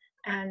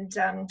 And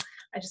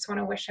I just want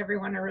to wish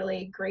everyone a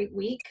really great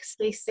week.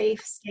 Stay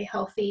safe, stay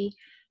healthy,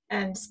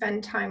 and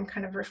spend time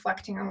kind of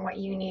reflecting on what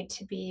you need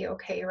to be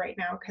okay right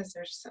now, because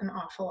there's an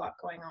awful lot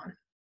going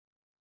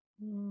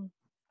on.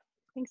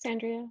 Thanks,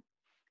 Andrea.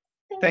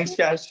 Thanks,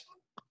 guys.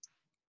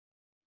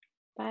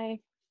 Bye.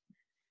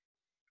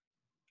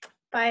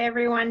 Bye,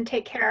 everyone.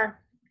 Take care.